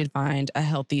point, that you did find a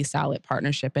healthy, solid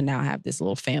partnership and now have this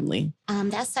little family?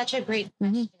 That's such a great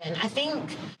question. I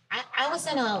think I was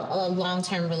in a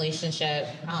long-term relationship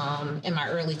in my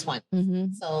early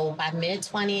 20s. So by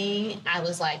mid-20, I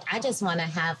was like, I just want to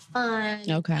have fun.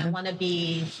 Okay. I want to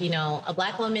be, a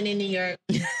Black woman in New York.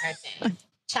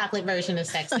 Chocolate version of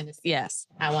Sex and the City. Yes.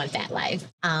 I want that life.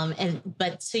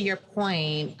 But to your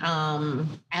point,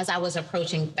 as I was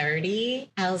approaching 30,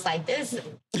 I was like, first of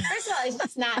all, it's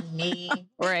just not me.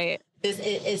 Right.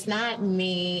 It's not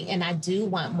me, and I do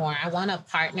want more. I want a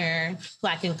partner who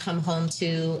I can come home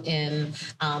to and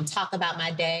talk about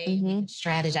my day, and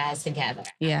strategize together.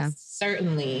 Yeah. I'm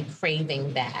certainly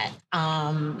craving that.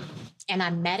 And I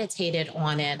meditated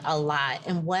on it a lot.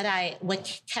 And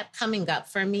what kept coming up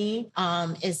for me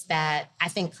is that I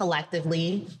think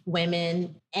collectively,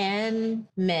 women and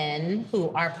men who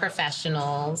are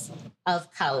professionals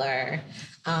of color,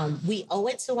 we owe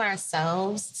it to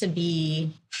ourselves to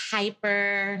be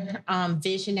hyper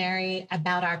visionary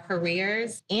about our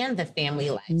careers and the family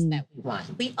lives that we want.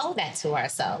 We owe that to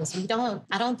ourselves.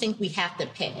 I don't think we have to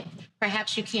pick.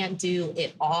 Perhaps you can't do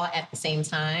it all at the same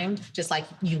time, just like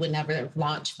you would never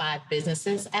launch 5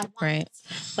 businesses at once. Right.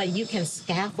 But you can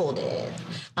scaffold it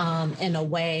in a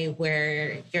way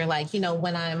where you're like,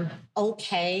 when I'm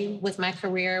okay with my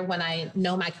career, when I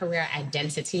know my career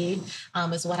identity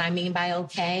is what I mean by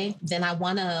okay, then I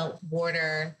want to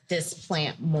water this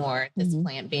plant more, this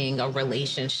plant being a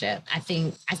relationship. I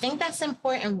think that's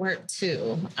important work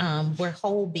too. We're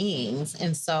whole beings.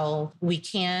 And so we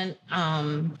can't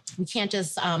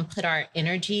just put our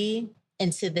energy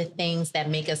into the things that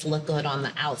make us look good on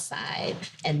the outside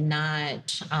and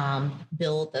not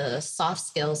build the soft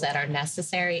skills that are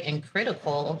necessary and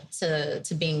critical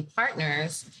to being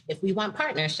partners if we want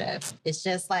partnerships. It's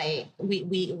just like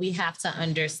we have to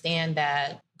understand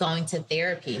that going to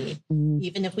therapy,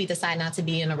 even if we decide not to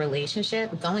be in a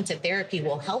relationship, going to therapy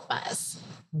will help us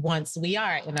once we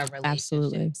are in a relationship.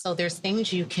 Absolutely. So there's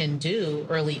things you can do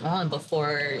early on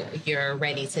before you're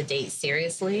ready to date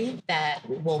seriously that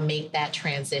will make that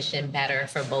transition better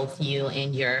for both you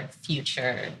and your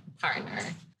future partner.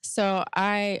 So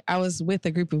I was with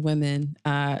a group of women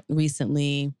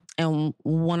recently, and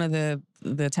one of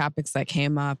the topics that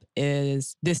came up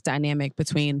is this dynamic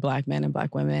between Black men and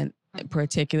Black women,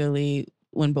 particularly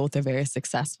when both are very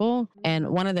successful. And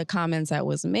one of the comments that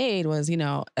was made was,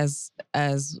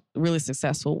 as really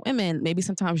successful women, maybe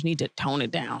sometimes you need to tone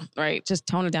it down, right? Just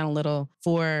tone it down a little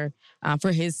for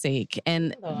his sake.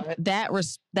 And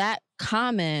that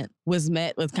comment was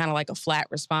met with kind of like a flat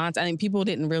response. I think people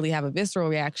didn't really have a visceral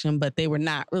reaction, but they were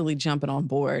not really jumping on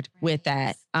board with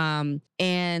that.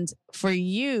 And for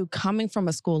you, coming from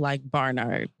a school like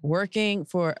Barnard, working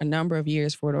for a number of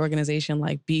years for an organization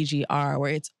like BGR,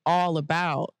 where it's all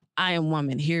about, I am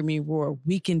woman, hear me roar,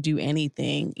 we can do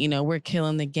anything, we're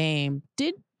killing the game.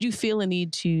 Did you feel a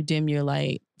need to dim your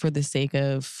light for the sake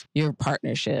of your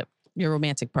partnership? Your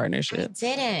romantic partnership? I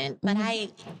didn't, but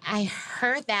I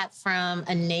heard that from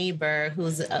a neighbor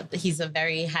he's a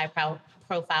very high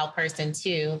profile person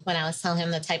too. When I was telling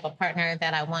him the type of partner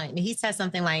that I want, and he said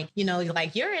something like,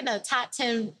 you're in the top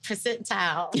 10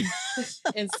 percentile.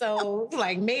 And so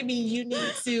maybe you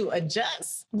need to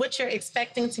adjust what you're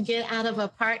expecting to get out of a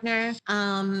partner.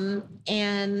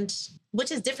 And which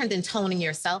is different than toning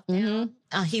yourself down.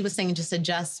 He was saying just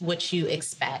adjust what you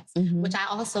expect, which I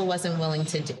also wasn't willing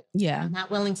to do. Yeah. I'm not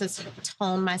willing to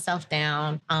tone myself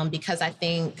down because I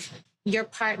think your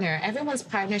partner, everyone's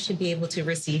partner should be able to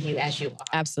receive you as you are.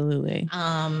 Absolutely.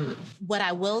 What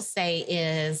I will say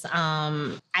is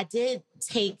I did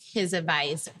take his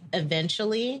advice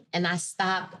eventually, and I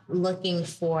stopped looking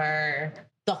for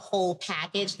the whole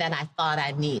package that I thought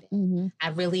I needed. I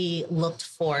really looked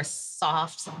for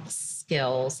soft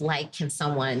skills, like can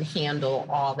someone handle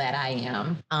all that I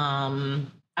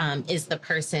am? Is the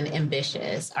person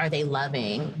ambitious? Are they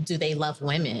loving? Do they love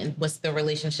women? What's the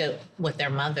relationship with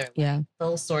their mother? Yeah.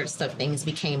 Those sorts of things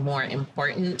became more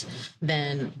important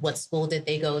than what school did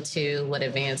they go to, what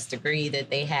advanced degree did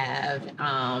they have.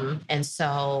 And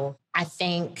so I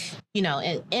think,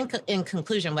 in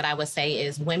conclusion, what I would say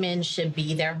is women should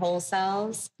be their whole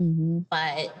selves.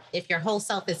 But if your whole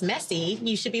self is messy,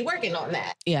 you should be working on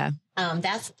that. Yeah.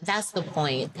 That's the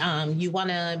point. You want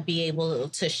to be able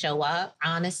to show up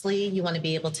honestly. You want to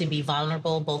be able to be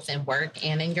vulnerable both in work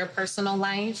and in your personal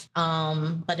life.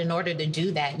 But in order to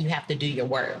do that, you have to do your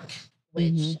work,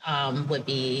 which would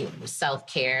be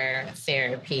self-care,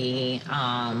 therapy,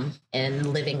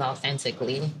 and living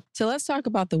authentically. So let's talk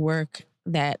about the work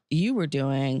that you were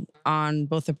doing on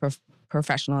both the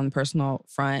professional and personal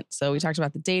front. So we talked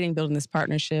about the dating, building this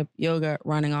partnership, yoga,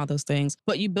 running, all those things.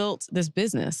 But you built this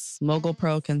business, Mogul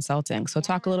Pro Consulting. So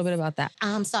talk a little bit about that.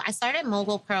 So I started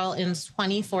Mogul Pro in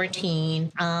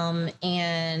 2014.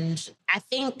 And I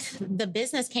think the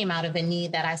business came out of a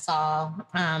need that I saw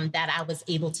that I was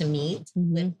able to meet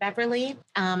with Beverly.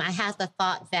 I had the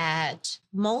thought that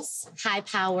most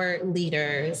high-powered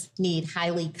leaders need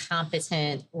highly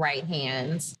competent right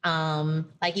hands.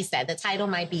 Like you said, the title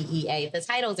might be EA. The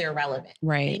title's irrelevant.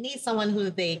 Right. They need someone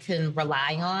who they can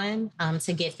rely on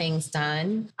to get things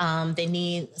done. They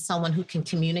need someone who can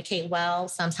communicate well,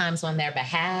 sometimes on their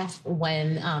behalf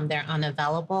when they're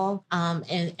unavailable.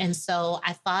 And so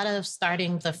I thought of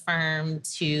starting the firm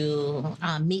to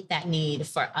meet that need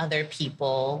for other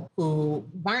people who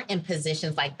weren't in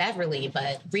positions like Beverly,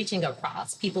 but reaching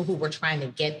across, people who were trying to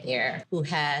get there, who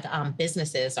had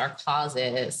businesses or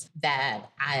causes that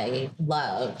I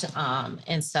loved.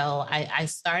 And so I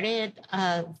started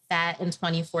that in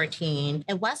 2014.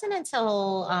 It wasn't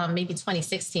until maybe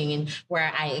 2016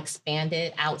 where I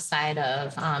expanded outside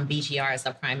of BGR as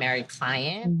a primary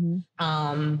client.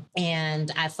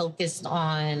 And I focused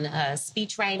on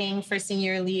speech writing for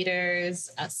senior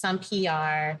leaders, some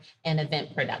PR, and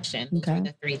event production. Those were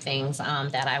the three things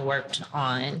that I worked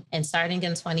on. And starting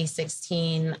in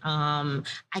 2016, I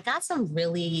got some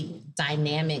really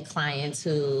dynamic clients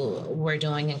who were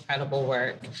doing incredible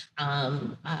work.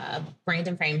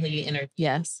 Brandon Frame, who you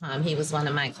interviewed, he was one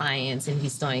of my clients, and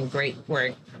he's doing great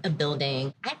work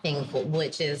building, I think,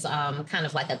 which is kind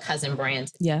of like a cousin brand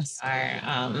to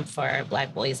BGR, for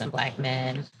Black boys and Black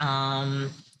men.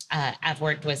 I've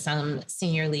worked with some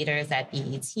senior leaders at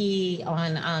BET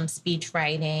on speech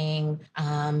writing.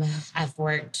 I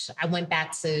went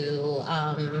back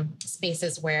to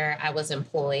spaces where I was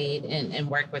employed and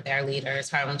worked with their leaders,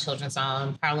 Harlem Children's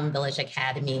Home, Harlem Village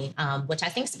Academy, which I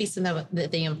think speaks to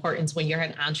the importance when you're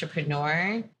an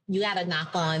entrepreneur. You got to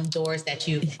knock on doors that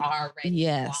you've already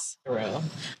walked through.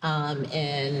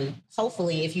 And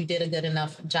hopefully, if you did a good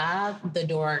enough job, the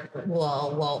door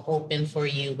will open for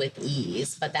you with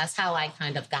ease. But that's how I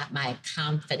kind of got my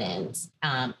confidence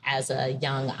as a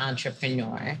young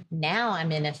entrepreneur. Now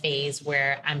I'm in a phase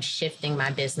where I'm shifting my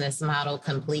business model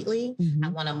completely. I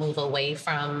want to move away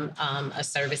from a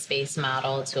service-based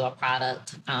model to a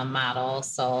product model.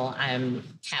 So I'm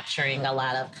capturing a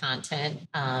lot of content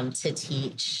to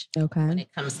teach when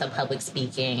it comes to public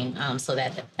speaking, so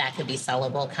that could be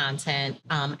sellable content.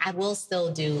 I will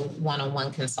still do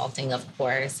one-on-one consulting, of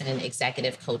course, and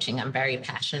executive coaching. I'm very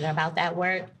passionate about that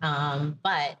work.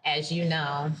 But as you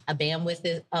know, a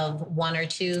bandwidth of one or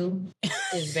two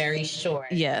is very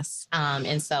short.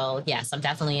 And so, yes, I'm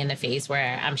definitely in the phase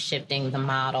where I'm shifting the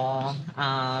model.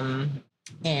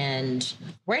 And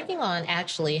working on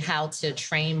actually how to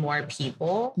train more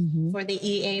people for the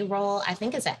EA role. I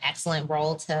think it's an excellent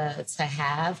role to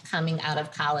have coming out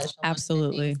of college.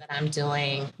 Absolutely. That I'm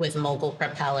doing with Mogul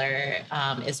Propeller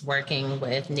is working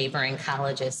with neighboring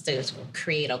colleges to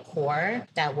create a core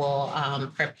that will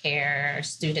prepare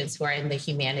students who are in the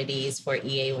humanities for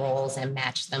EA roles and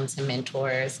match them to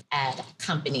mentors at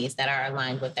companies that are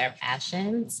aligned with their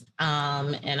passions.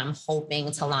 And I'm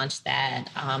hoping to launch that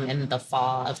in the fall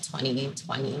of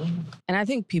 2020. And I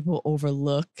think people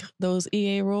overlook those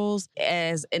EA roles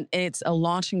and it's a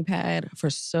launching pad for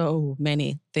so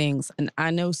many things. And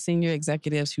I know senior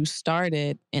executives who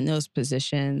started in those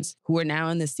positions who are now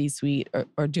in the C-suite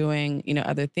or doing,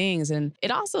 other things. And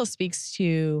it also speaks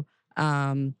to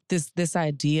this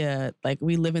idea, like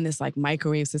we live in this like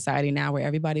microwave society now where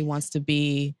everybody wants to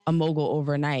be a mogul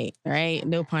overnight, right?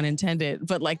 No pun intended,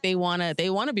 but like they want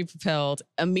to be propelled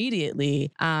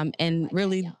immediately. And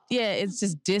really, it's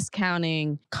just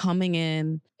discounting coming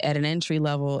in at an entry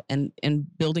level and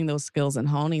building those skills and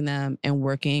honing them and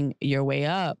working your way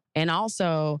up. And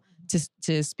also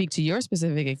to speak to your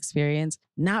specific experience,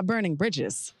 not burning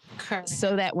bridges. Correct.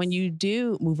 So that when you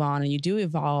do move on and you do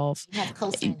evolve. You have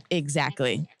co-signers.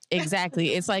 Exactly.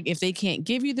 It's like if they can't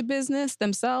give you the business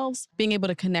themselves, being able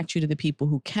to connect you to the people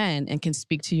who can and can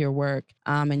speak to your work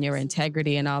and your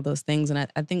integrity and all those things. And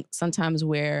I think sometimes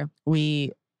where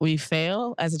we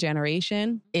fail as a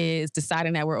generation is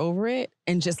deciding that we're over it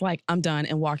and just like, I'm done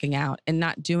and walking out and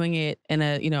not doing it in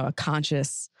a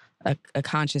conscious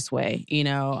way,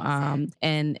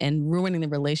 and ruining the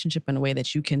relationship in a way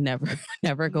that you can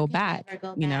never go back.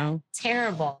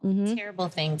 Terrible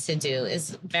thing to do.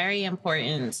 It's very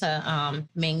important to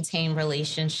maintain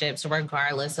relationships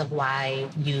regardless of why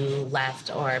you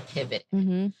left or pivoted.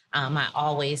 I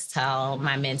always tell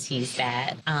my mentees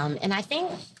that. And I think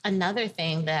another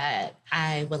thing that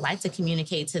I would like to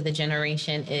communicate to the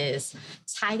generation is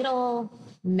title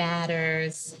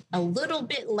matters a little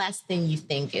bit less than you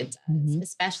think it does,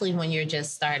 especially when you're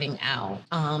just starting out.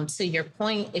 To your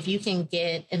point, if you can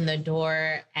get in the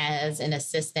door as an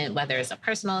assistant, whether it's a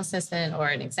personal assistant or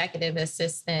an executive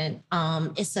assistant,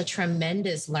 it's a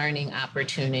tremendous learning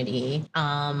opportunity.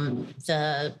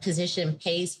 The position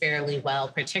pays fairly well,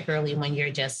 particularly when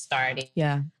you're just starting.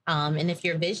 And if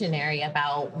you're visionary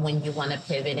about when you want to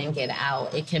pivot and get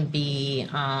out, it can be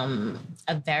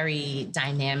a very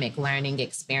dynamic learning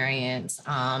experience,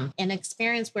 an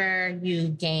experience where you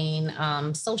gain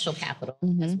social capital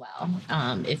as well.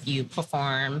 If you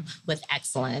perform with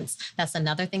excellence, that's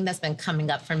another thing that's been coming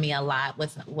up for me a lot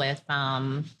with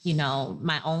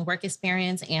my own work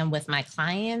experience and with my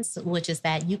clients, which is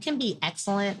that you can be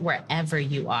excellent wherever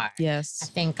you are. Yes. I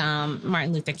think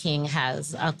Martin Luther King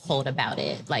has a quote about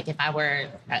it. Like, if I were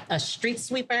a street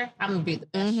sweeper, I'm going to be the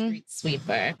best street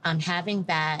sweeper. Having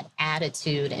that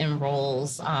attitude in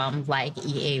roles like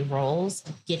EA roles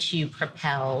gets you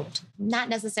propelled, not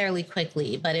necessarily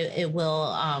quickly, but it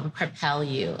will propel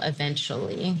you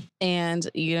eventually. And,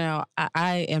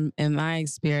 I am, in my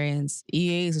experience,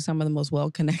 EAs are some of the most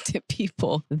well-connected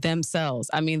people themselves.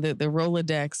 I mean, the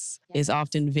Rolodex is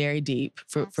often very deep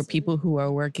for people who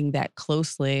are working that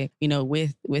closely,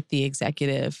 with the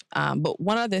executive. But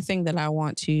one other thing that I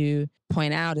want to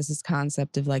point out is this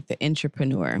concept of like the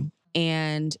entrepreneur.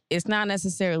 And it's not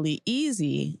necessarily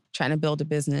easy trying to build a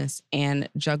business and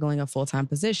juggling a full-time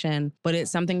position, but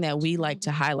it's something that we like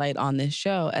to highlight on this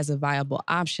show as a viable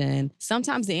option.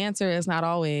 Sometimes the answer is not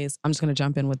always, I'm just going to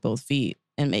jump in with both feet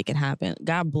and make it happen.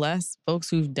 God bless folks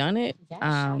who've done it. Yeah,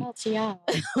 shout out to y'all.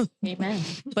 Amen.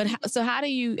 But so how do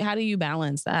you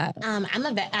balance that?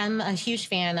 I'm a huge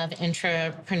fan of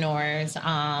entrepreneurs.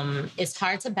 It's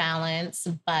hard to balance,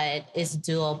 but it's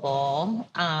doable.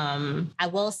 I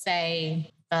will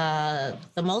say the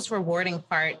most rewarding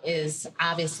part is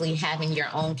obviously having your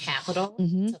own capital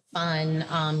to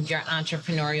fund your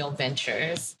entrepreneurial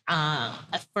ventures.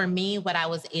 For me, what I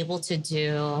was able to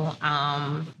do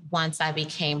once I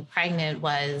became pregnant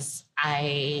was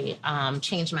I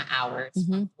changed my hours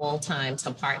from full-time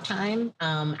to part-time.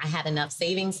 I had enough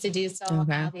savings to do so,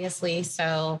 obviously.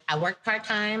 So I work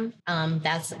part-time.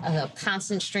 That's a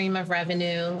constant stream of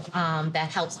revenue that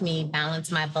helps me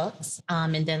balance my books.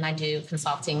 And then I do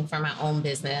consulting for my own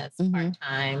business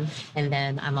part-time. And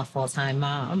then I'm a full-time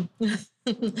mom.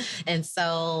 And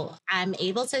so I'm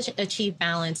able to achieve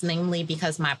balance, namely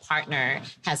because my partner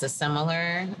has a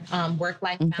similar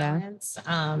work-life balance.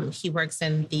 He works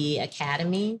in the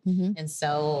academy. And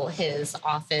so his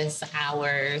office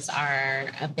hours are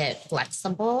a bit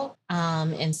flexible.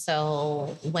 And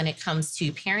so when it comes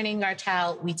to parenting our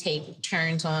child, we take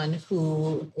turns on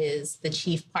who is the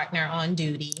chief partner on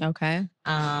duty. Okay.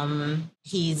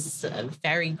 He's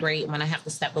very great when I have to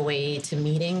step away to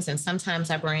meetings. And sometimes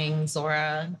I bring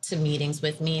Zora to meetings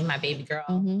with me. My baby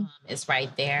girl is right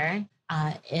there.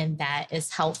 And that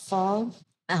is helpful.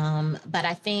 But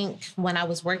I think when I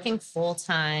was working full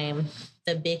time,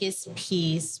 the biggest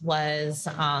piece was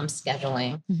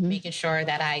scheduling, making sure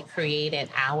that I created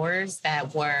hours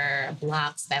that were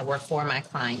blocks that were for my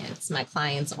clients. My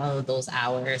clients owned those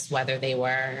hours, whether they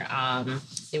were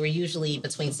usually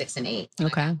between 6 and 8 when I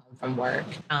got home from work.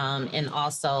 And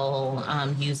also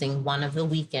using one of the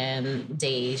weekend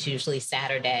days, usually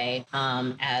Saturday,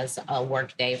 as a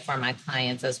work day for my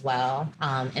clients as well.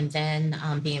 And then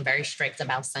being very strict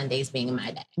about Sundays being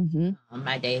my day,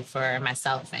 my day for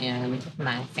myself and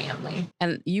my family.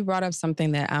 And you brought up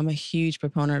something that I'm a huge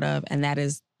proponent of, and that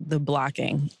is the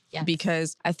blocking. Yes.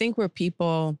 Because I think where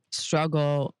people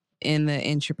struggle in the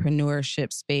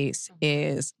entrepreneurship space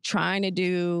is trying to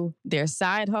do their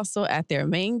side hustle at their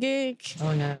main gig.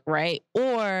 Oh, no. Right?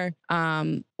 Or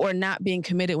not being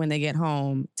committed when they get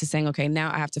home to saying, okay,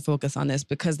 now I have to focus on this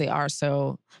because they are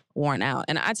so worn out.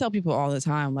 And I tell people all the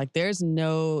time, like, there's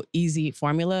no easy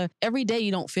formula. Every day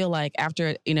you don't feel like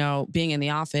after, being in the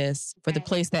office for the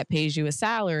place that pays you a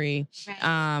salary,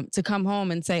 to come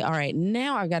home and say, all right,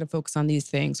 now I've got to focus on these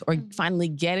things, or finally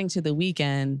getting to the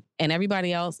weekend and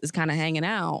everybody else is kind of hanging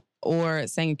out, or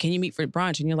saying, can you meet for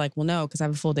brunch? And you're like, well, no, because I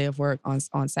have a full day of work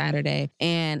on Saturday.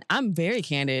 And I'm very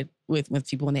candid with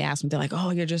people when they ask me, they're like,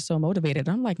 oh, you're just so motivated.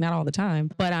 I'm like, not all the time,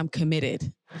 but I'm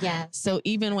committed. Yeah. So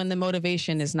even when the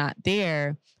motivation is not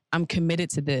there, I'm committed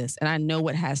to this and I know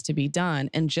what has to be done.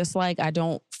 And just like I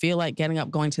don't feel like getting up,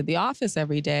 going to the office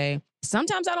every day,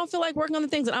 sometimes I don't feel like working on the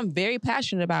things that I'm very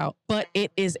passionate about, but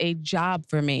it is a job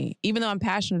for me. Even though I'm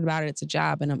passionate about it, it's a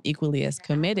job and I'm equally as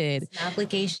committed. It's an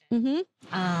obligation.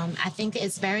 I think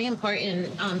it's very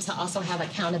important to also have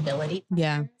accountability.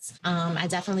 Yeah. I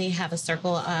definitely have a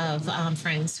circle of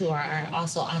friends who are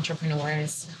also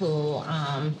entrepreneurs who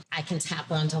I can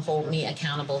tap on to hold me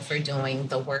accountable for doing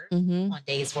the work on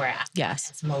days where I'm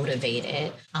not as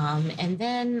motivated. And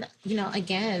then,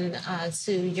 again,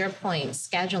 to your point,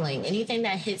 scheduling. anything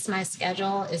that hits my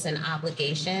schedule is an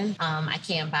obligation. I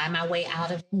can't buy my way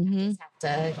out of it. I just have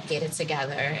to get it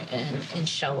together and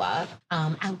show up.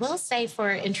 I will say for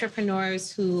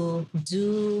entrepreneurs who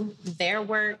do their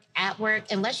work at work,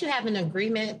 unless you have an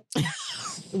agreement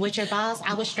with your boss,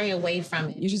 I would stray away from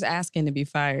it. You're just asking to be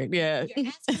fired. Yeah. You're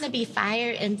asking to be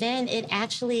fired, and then it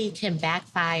actually can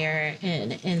backfire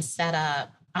and set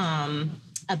up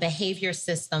a behavior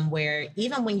system where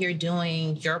even when you're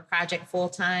doing your project full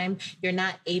time, you're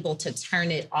not able to turn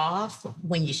it off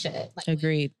when you should. Like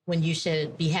Agreed. When you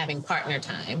should be having partner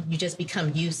time. You just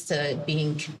become used to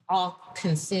being all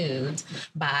consumed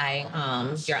by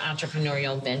your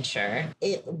entrepreneurial venture.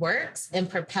 It works in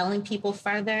propelling people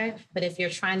further, but if you're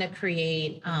trying to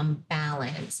create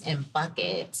balance and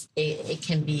buckets, it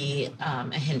can be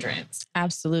a hindrance.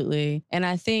 Absolutely. And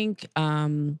I think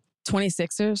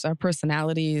 26ers, our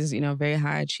personalities, very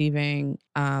high achieving,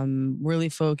 really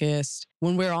focused.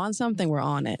 When we're on something, we're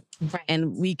on it. Right.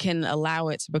 And we can allow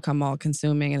it to become all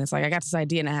consuming. And it's like, I got this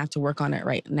idea and I have to work on it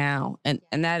right now. And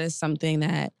that is something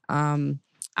that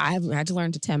I've had to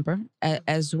learn to temper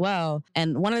as well.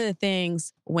 And one of the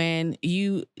things when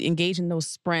you engage in those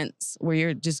sprints where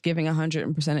you're just giving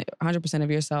 100%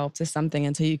 of yourself to something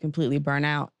until you completely burn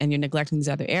out and you're neglecting these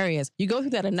other areas, you go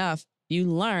through that enough, you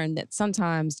learn that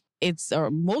sometimes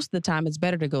most of the time, it's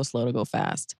better to go slow to go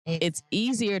fast. Exactly. It's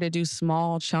easier to do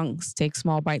small chunks, take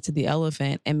small bites of the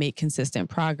elephant and make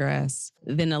consistent progress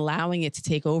than allowing it to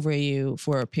take over you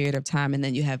for a period of time. And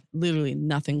then you have literally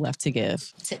nothing left to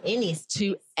give.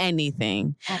 To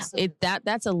anything. Absolutely.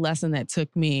 That's a lesson that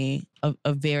took me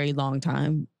a very long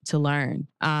time to learn.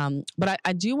 But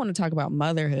I do want to talk about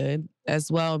motherhood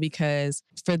as well, because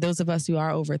for those of us who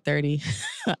are over 30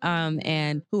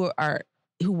 and who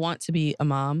want to be a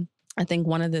mom, I think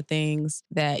one of the things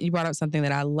that you brought up, something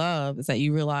that I love, is that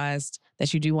you realized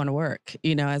that you do want to work,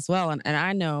 as well. And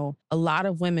I know a lot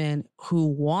of women who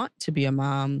want to be a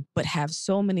mom, but have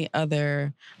so many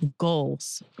other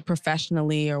goals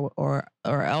professionally or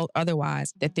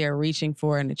otherwise that they're reaching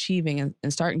for and achieving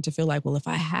and starting to feel like, well, if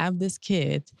I have this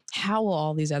kid, how will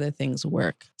all these other things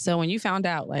work? So when you found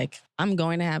out, like, I'm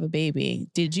going to have a baby,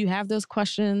 did you have those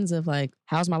questions of like,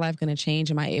 how's my life going to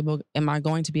change? Am I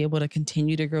going to be able to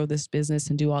continue to grow this business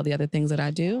and do all the other things that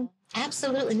I do?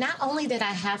 Absolutely. Not only did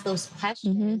I have those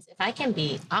questions, if I can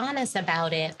be honest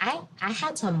about it, I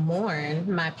had to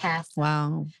mourn my past.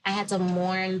 Wow. I had to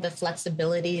mourn the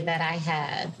flexibility that I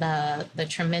had, the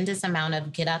tremendous amount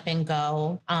of get up and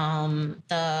go,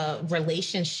 the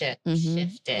relationship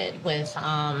shifted with,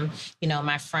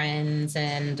 my friends.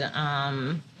 And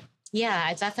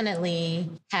I definitely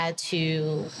had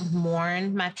to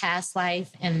mourn my past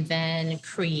life and then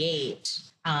create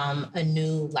a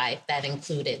new life that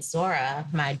included Zora,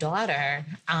 my daughter.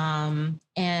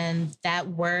 And that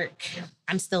work,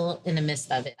 I'm still in the midst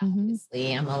of it,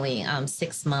 obviously. I'm only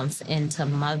 6 months into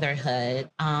motherhood.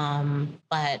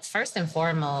 But first and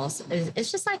foremost,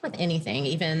 it's just like with anything,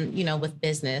 even, with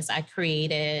business, I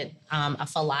created a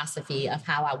philosophy of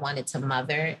how I wanted to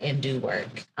mother and do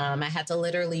work. I had to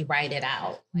literally write it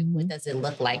out. Like, what does it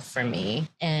look like for me?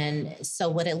 And so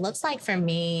what it looks like for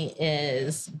me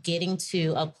is getting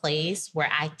to a place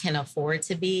where I can afford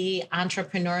to be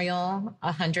entrepreneurial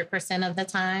 100% of the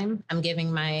time. I'm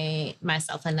giving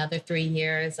myself another 3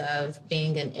 years of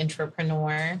being an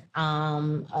entrepreneur,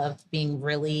 of being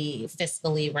really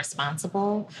fiscally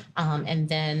responsible. And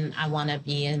then I want to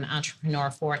be an entrepreneur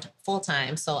for full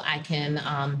time so I can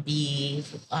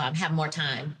have more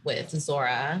time with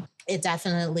Zora. It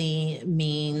definitely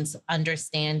means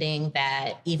understanding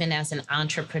that even as an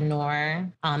entrepreneur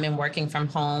and working from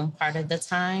home part of the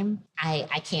time,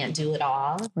 I can't do it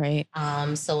all. Right.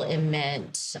 So it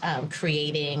meant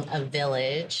creating a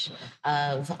village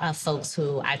of folks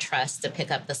who I trust to pick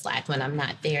up the slack when I'm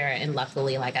not there. And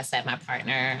luckily, like I said, my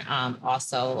partner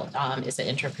also is an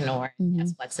entrepreneur,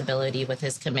 has flexibility with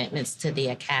his commitments to the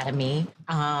academy.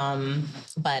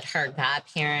 But her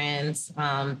godparents,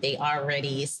 they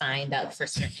already signed up for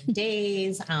certain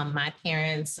days. My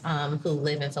parents, who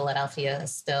live in Philadelphia,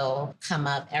 still come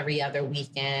up every other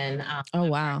weekend. Oh,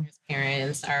 wow.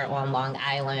 Parents are on Long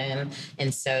Island.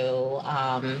 And so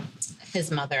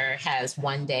his mother has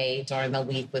one day during the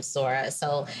week with Zora.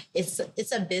 So it's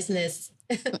a business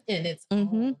in its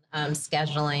own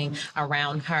scheduling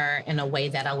around her in a way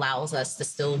that allows us to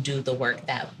still do the work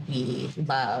that we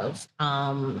love.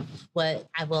 What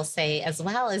I will say as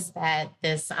well is that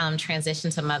this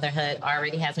transition to motherhood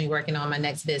already has me working on my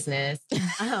next business.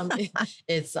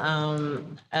 It's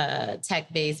a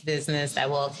tech-based business that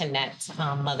will connect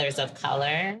mothers of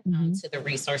color to the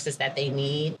resources that they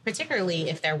need, particularly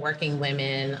if they're working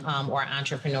women or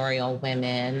entrepreneurial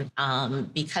women,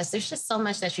 because there's just so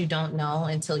much that you don't know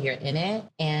until you're in it.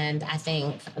 And I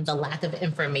think the lack of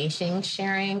information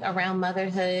sharing around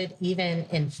motherhood, even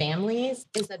in families,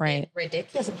 is a bit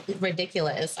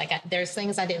ridiculous. Like there's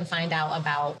things I didn't find out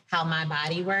about how my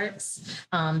body works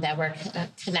that were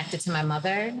connected to my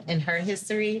mother and her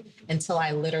history until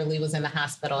I literally was in the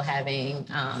hospital having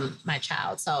my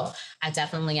child. So I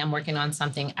definitely am working on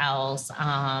something else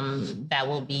that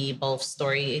will be both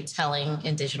storytelling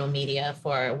in digital media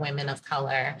for women of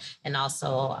color and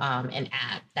also an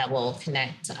app that will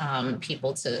connect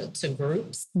people to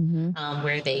groups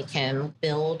where they can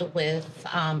build with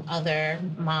other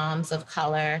moms of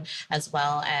color as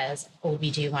well as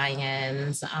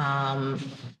OBGYNs.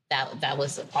 That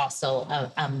was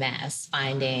also a mess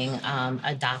finding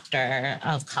a doctor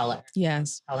of color.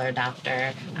 Yes. Color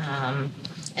doctor.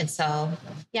 And so,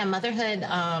 yeah, motherhood,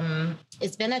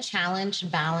 it's been a challenge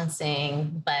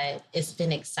balancing, but it's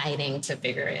been exciting to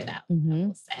figure it out, I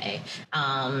will say.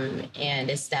 And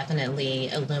it's definitely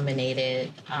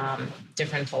illuminated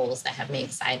different holes that have me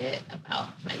excited about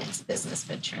my next business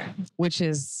venture. Which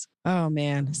is, oh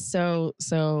man, so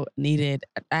needed.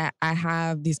 I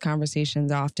have these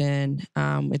conversations often.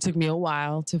 It took me a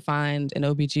while to find an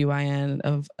OBGYN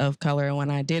of color. And when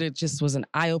I did, it just was an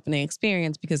eye-opening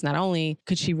experience because not only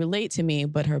could she relate to me,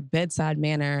 but her bedside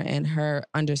manner and her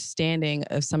understanding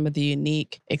of some of the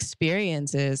unique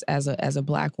experiences as a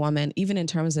Black woman, even in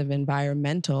terms of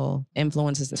environmental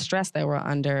influences, the stress that we're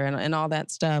under and all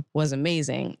that stuff was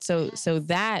amazing. So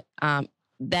that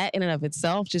in and of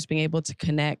itself, just being able to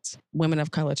connect women of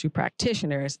color to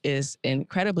practitioners is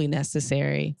incredibly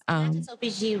necessary. Not just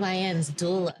OBGYNs,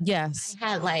 doula. Yes.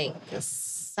 I had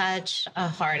such a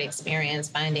hard experience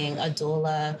finding a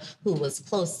doula who was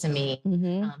close to me,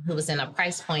 who was in a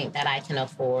price point that I can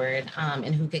afford,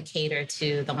 and who could cater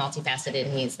to the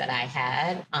multifaceted needs that I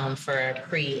had for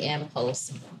pre and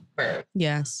post birth.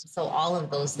 Yes. So all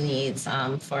of those needs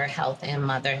for health and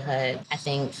motherhood, I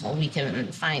think we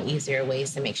can find easier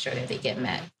ways to make sure that they get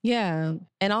met. Yeah.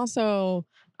 And also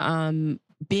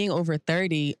being over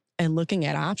 30 and looking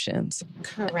at options.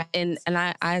 Correct. And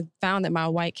I found that my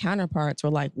white counterparts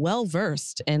were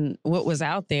well-versed in what was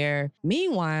out there.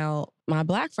 Meanwhile, my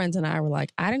Black friends and I were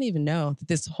like, I didn't even know that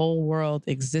this whole world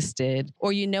existed,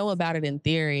 or about it in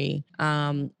theory,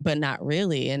 but not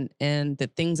really. And the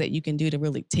things that you can do to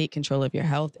really take control of your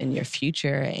health and your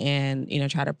future and,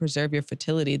 try to preserve your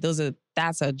fertility.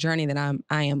 That's a journey that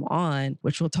I am on,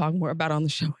 which we'll talk more about on the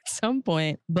show at some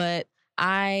point. But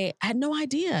I had no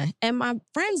idea. And my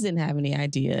friends didn't have any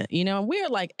idea. And we're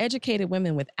educated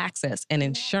women with access and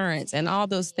insurance and all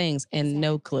those things and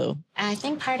no clue. I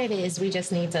think part of it is we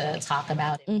just need to talk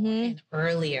about it more and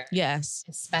earlier. Yes.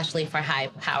 Especially for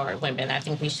high-powered women. I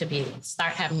think we should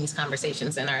start having these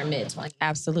conversations in our mid-20s.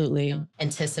 Absolutely.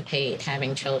 Anticipate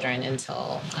having children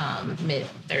until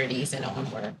mid-30s and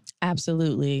onward.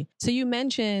 Absolutely. So you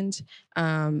mentioned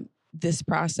this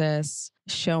process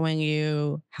showing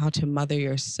you how to mother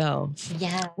yourself.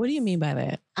 Yeah. What do you mean by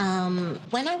that?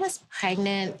 When I was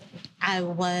pregnant, I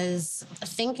was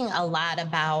thinking a lot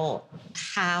about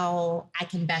how I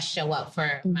can best show up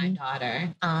for my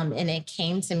daughter. And it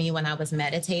came to me when I was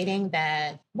meditating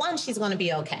that, one, she's going to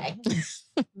be okay.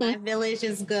 My village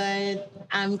is good.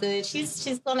 I'm good.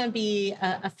 She's going to be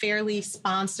a fairly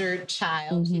sponsored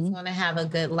child. She's going to have a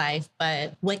good life.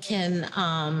 But what can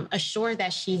assure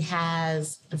that she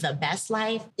has the best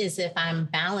life is if I'm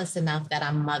balanced enough that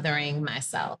I'm mothering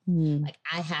myself.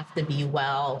 I have to be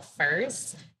well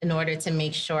first in order to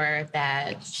make sure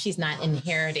that she's not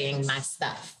inheriting my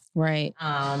stuff. Right.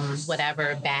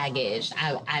 Whatever baggage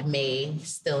I may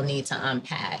still need to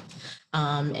unpack.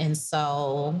 And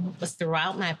so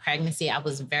throughout my pregnancy, I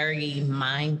was very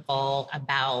mindful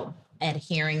about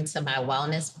adhering to my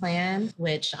wellness plan,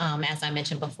 which, as I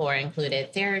mentioned before,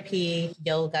 included therapy,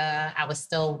 yoga. I was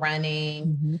still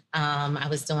running. I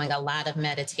was doing a lot of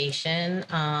meditation.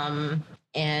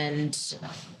 And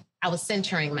I was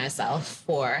centering myself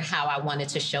for how I wanted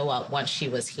to show up once she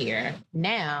was here.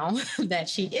 Now that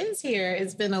she is here,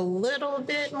 it's been a little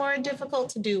bit more difficult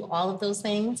to do all of those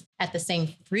things at the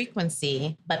same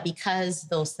frequency. But because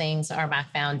those things are my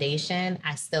foundation,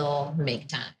 I still make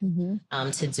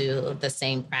time to do the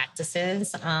same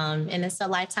practices. And it's a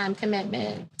lifetime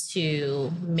commitment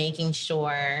to making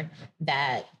sure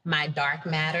that my dark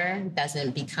matter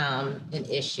doesn't become an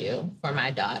issue for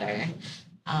my daughter.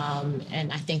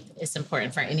 And I think it's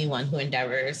important for anyone who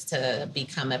endeavors to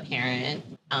become a parent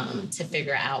to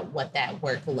figure out what that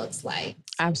work looks like.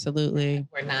 Absolutely.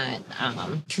 We're not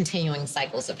continuing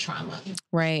cycles of trauma.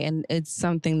 Right. And it's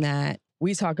something that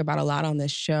we talk about a lot on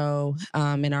this show,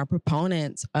 and our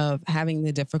proponents of having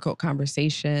the difficult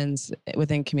conversations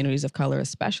within communities of color,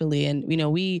 especially. And, you know,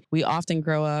 we often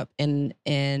grow up in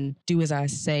do as I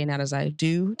say, not as I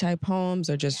do type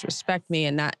homes, or just respect me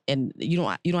and you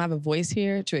don't have a voice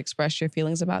here to express your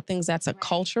feelings about things. That's a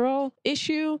cultural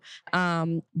issue,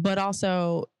 but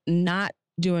also not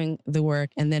doing the work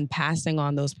and then passing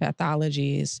on those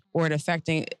pathologies, or it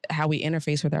affecting how we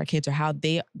interface with our kids or how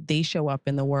they show up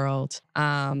in the world,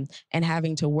 and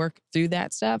having to work through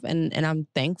that stuff. And I'm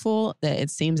thankful that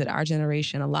it seems that our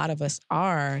generation, a lot of us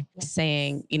are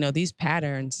saying, you know, these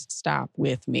patterns stop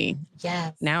with me.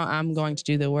 Yes. Now I'm going to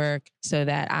do the work so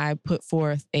that I put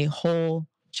forth a whole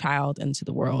child into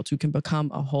the world who can become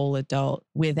a whole adult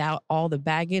without all the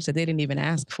baggage that they didn't even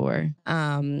ask for.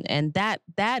 And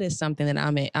that is something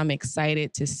that I'm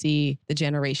excited to see the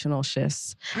generational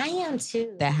shifts. I am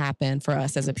too. That happen for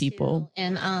us as a people.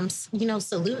 And, you know,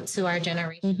 salute to our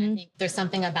generation. I think there's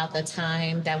something about the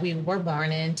time that we were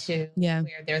born into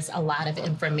where there's a lot of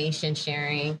information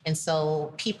sharing. And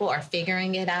so people are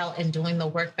figuring it out and doing the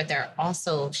work, but they're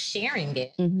also sharing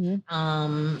it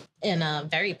in a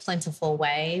very plentiful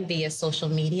way via social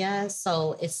media.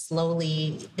 So it's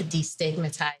slowly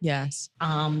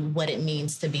destigmatizing what it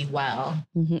means to be well.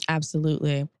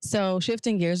 Absolutely. So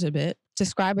shifting gears a bit,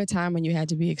 describe a time when you had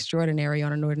to be extraordinary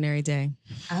on an ordinary day.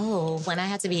 Oh, when I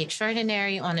had to be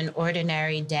extraordinary on an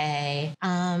ordinary day,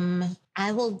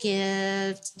 I will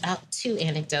give two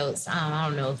anecdotes. I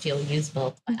don't know if you'll use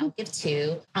both, but I'll give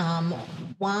two.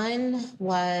 One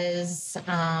was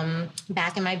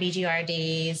back in my BGR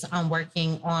days,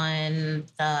 working on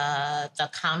the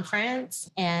conference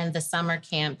and the summer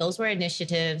camp. Those were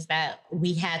initiatives that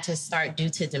we had to start due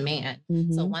to demand.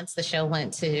 So once the show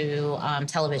went to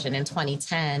television in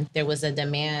 2010, there was a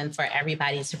demand for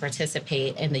everybody to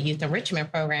participate in the youth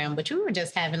enrichment program, which we were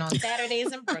just having on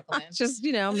Saturdays in Brooklyn. Just,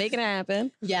 you know, make it happen.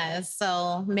 Yes.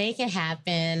 So make it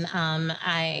happen.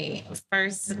 I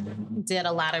first did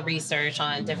a lot of research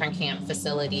on different camp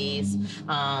facilities.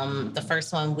 The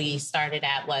first one we started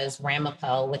at was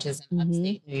Ramapo, which is in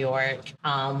upstate New York,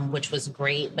 which was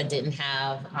great, but didn't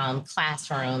have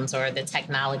classrooms or the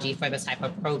technology for the type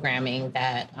of programming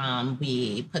that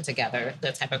we put together,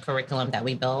 the type of curriculum that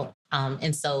we built.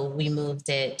 And so we moved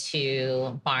it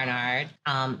to Barnard,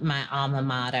 my alma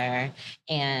mater.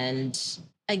 And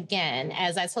again,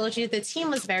 as I told you, the team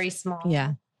was very small.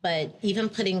 Yeah. But even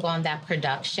putting on that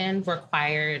production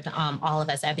required all of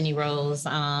us. Ebony Rose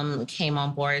came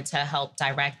on board to help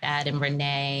direct that, and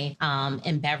Renee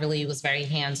and Beverly was very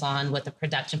hands-on with the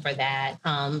production for that.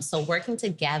 So working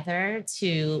together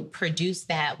to produce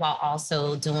that while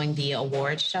also doing the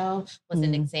award show was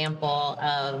an example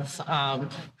of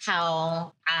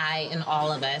how I and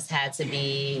all of us had to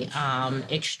be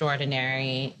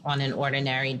extraordinary on an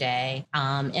ordinary day.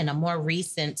 And a more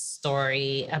recent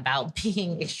story about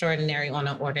being extraordinary on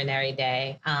an ordinary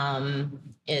day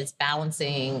is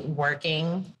balancing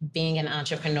working, being an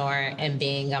entrepreneur, and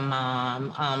being a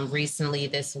mom. Recently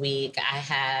this week, I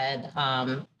had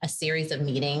a series of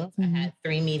meetings. I had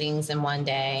 3 meetings in one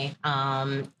day.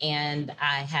 And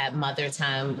I had mother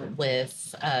time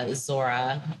with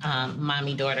Zora,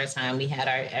 mommy-daughter time. We had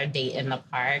our date in the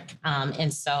park.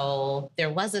 And so there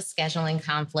was a scheduling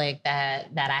conflict that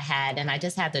I had, and I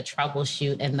just had to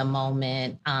troubleshoot in the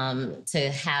moment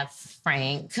to have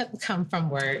Frank come from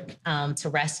work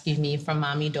to rescue me from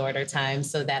mommy-daughter time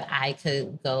so that I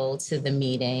could go to the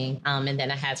meeting. And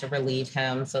then I had to relieve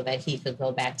him so that he could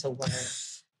go back to work.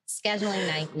 Scheduling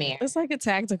nightmare. It's like a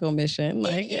tactical mission.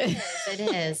 It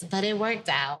is, but it worked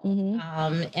out.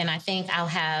 And I think I'll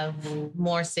have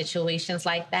more situations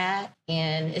like that.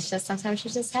 And it's just sometimes you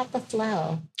just have to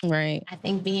flow. Right. I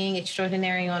think being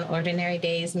extraordinary on ordinary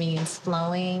days means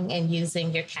flowing and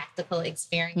using your tactical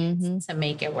experience to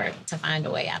make it work, to find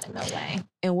a way out of no way.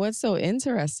 And what's so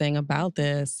interesting about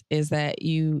this is that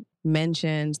you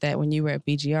mentioned that when you were at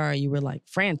BGR, you were like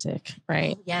frantic,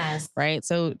 right? Yes. Right.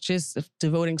 So just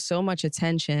devoting so much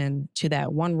attention to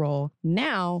that one role.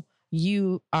 Now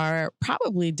you are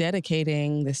probably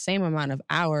dedicating the same amount of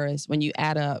hours when you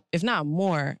add up, if not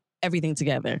more, everything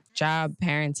together: job,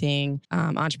 parenting,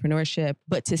 entrepreneurship.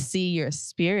 But to see your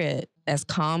spirit as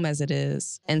calm as it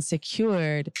is and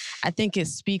secured, I think it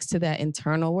speaks to that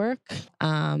internal work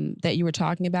that you were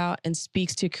talking about, and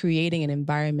speaks to creating an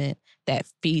environment that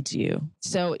feeds you.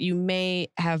 So you may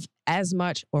have as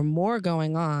much or more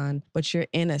going on, but you're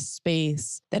in a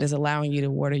space that is allowing you to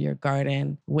water your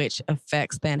garden, which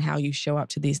affects then how you show up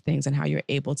to these things and how you're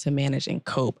able to manage and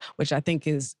cope, which I think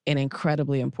is an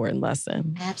incredibly important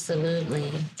lesson.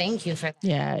 Absolutely. Thank you for that.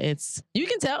 Yeah, you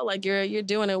can tell like you're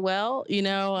doing it well.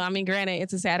 I mean, granted,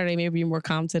 it's a Saturday, maybe you're more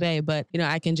calm today, but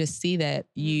I can just see that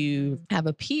you have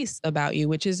a peace about you,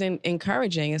 which is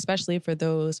encouraging, especially for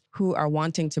those who are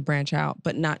wanting to branch out,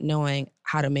 but not knowing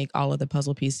how to make all of the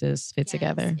puzzle pieces fit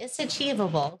together. It's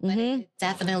achievable, but it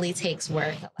definitely takes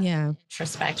work.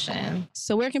 Introspection.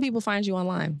 So where can people find you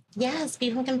online? Yes,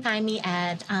 people can find me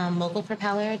at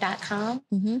mogulpropeller.com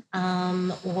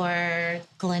or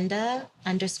Glenda_Nicole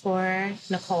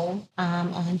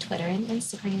on Twitter and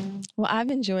Instagram. Well,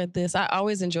 I've enjoyed this. I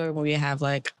always enjoy when we have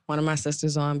like one of my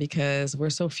sisters on, because we're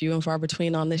so few and far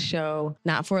between on this show,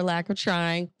 not for a lack of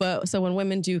trying, but so when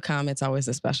women do come, it's always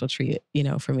a special treat,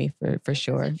 for me, for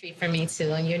sure. It's a treat for me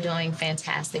too. And you're doing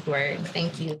fantastic work.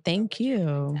 Thank you. Thank you.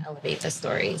 To elevate the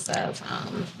stories of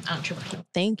entrepreneurs.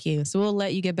 Thank you. So we'll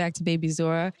let you get back to baby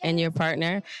Zora and your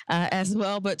partner as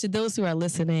well. But to those who are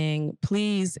listening,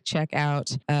 please check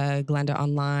out Glenda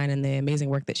online and the amazing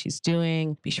work that she's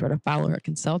doing. Be sure to follow her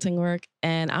consulting work.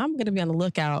 And I'm going to be on the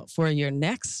lookout for your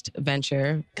next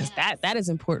venture, because that is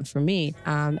important for me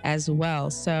as well.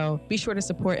 So be sure to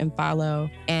support and follow.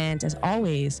 And as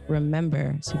always,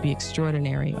 remember to be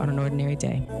extraordinary on an ordinary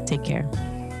day. Take care.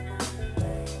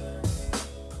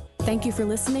 Thank you for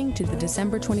listening to the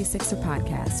December 26er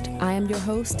podcast. I am your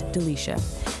host, Delisha.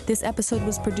 This episode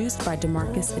was produced by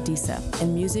DeMarcus Adisa,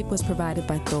 and music was provided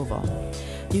by Thoval.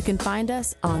 You can find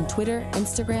us on Twitter,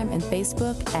 Instagram, and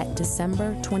Facebook at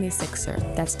December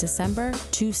 26er. That's December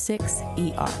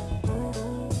 26ER.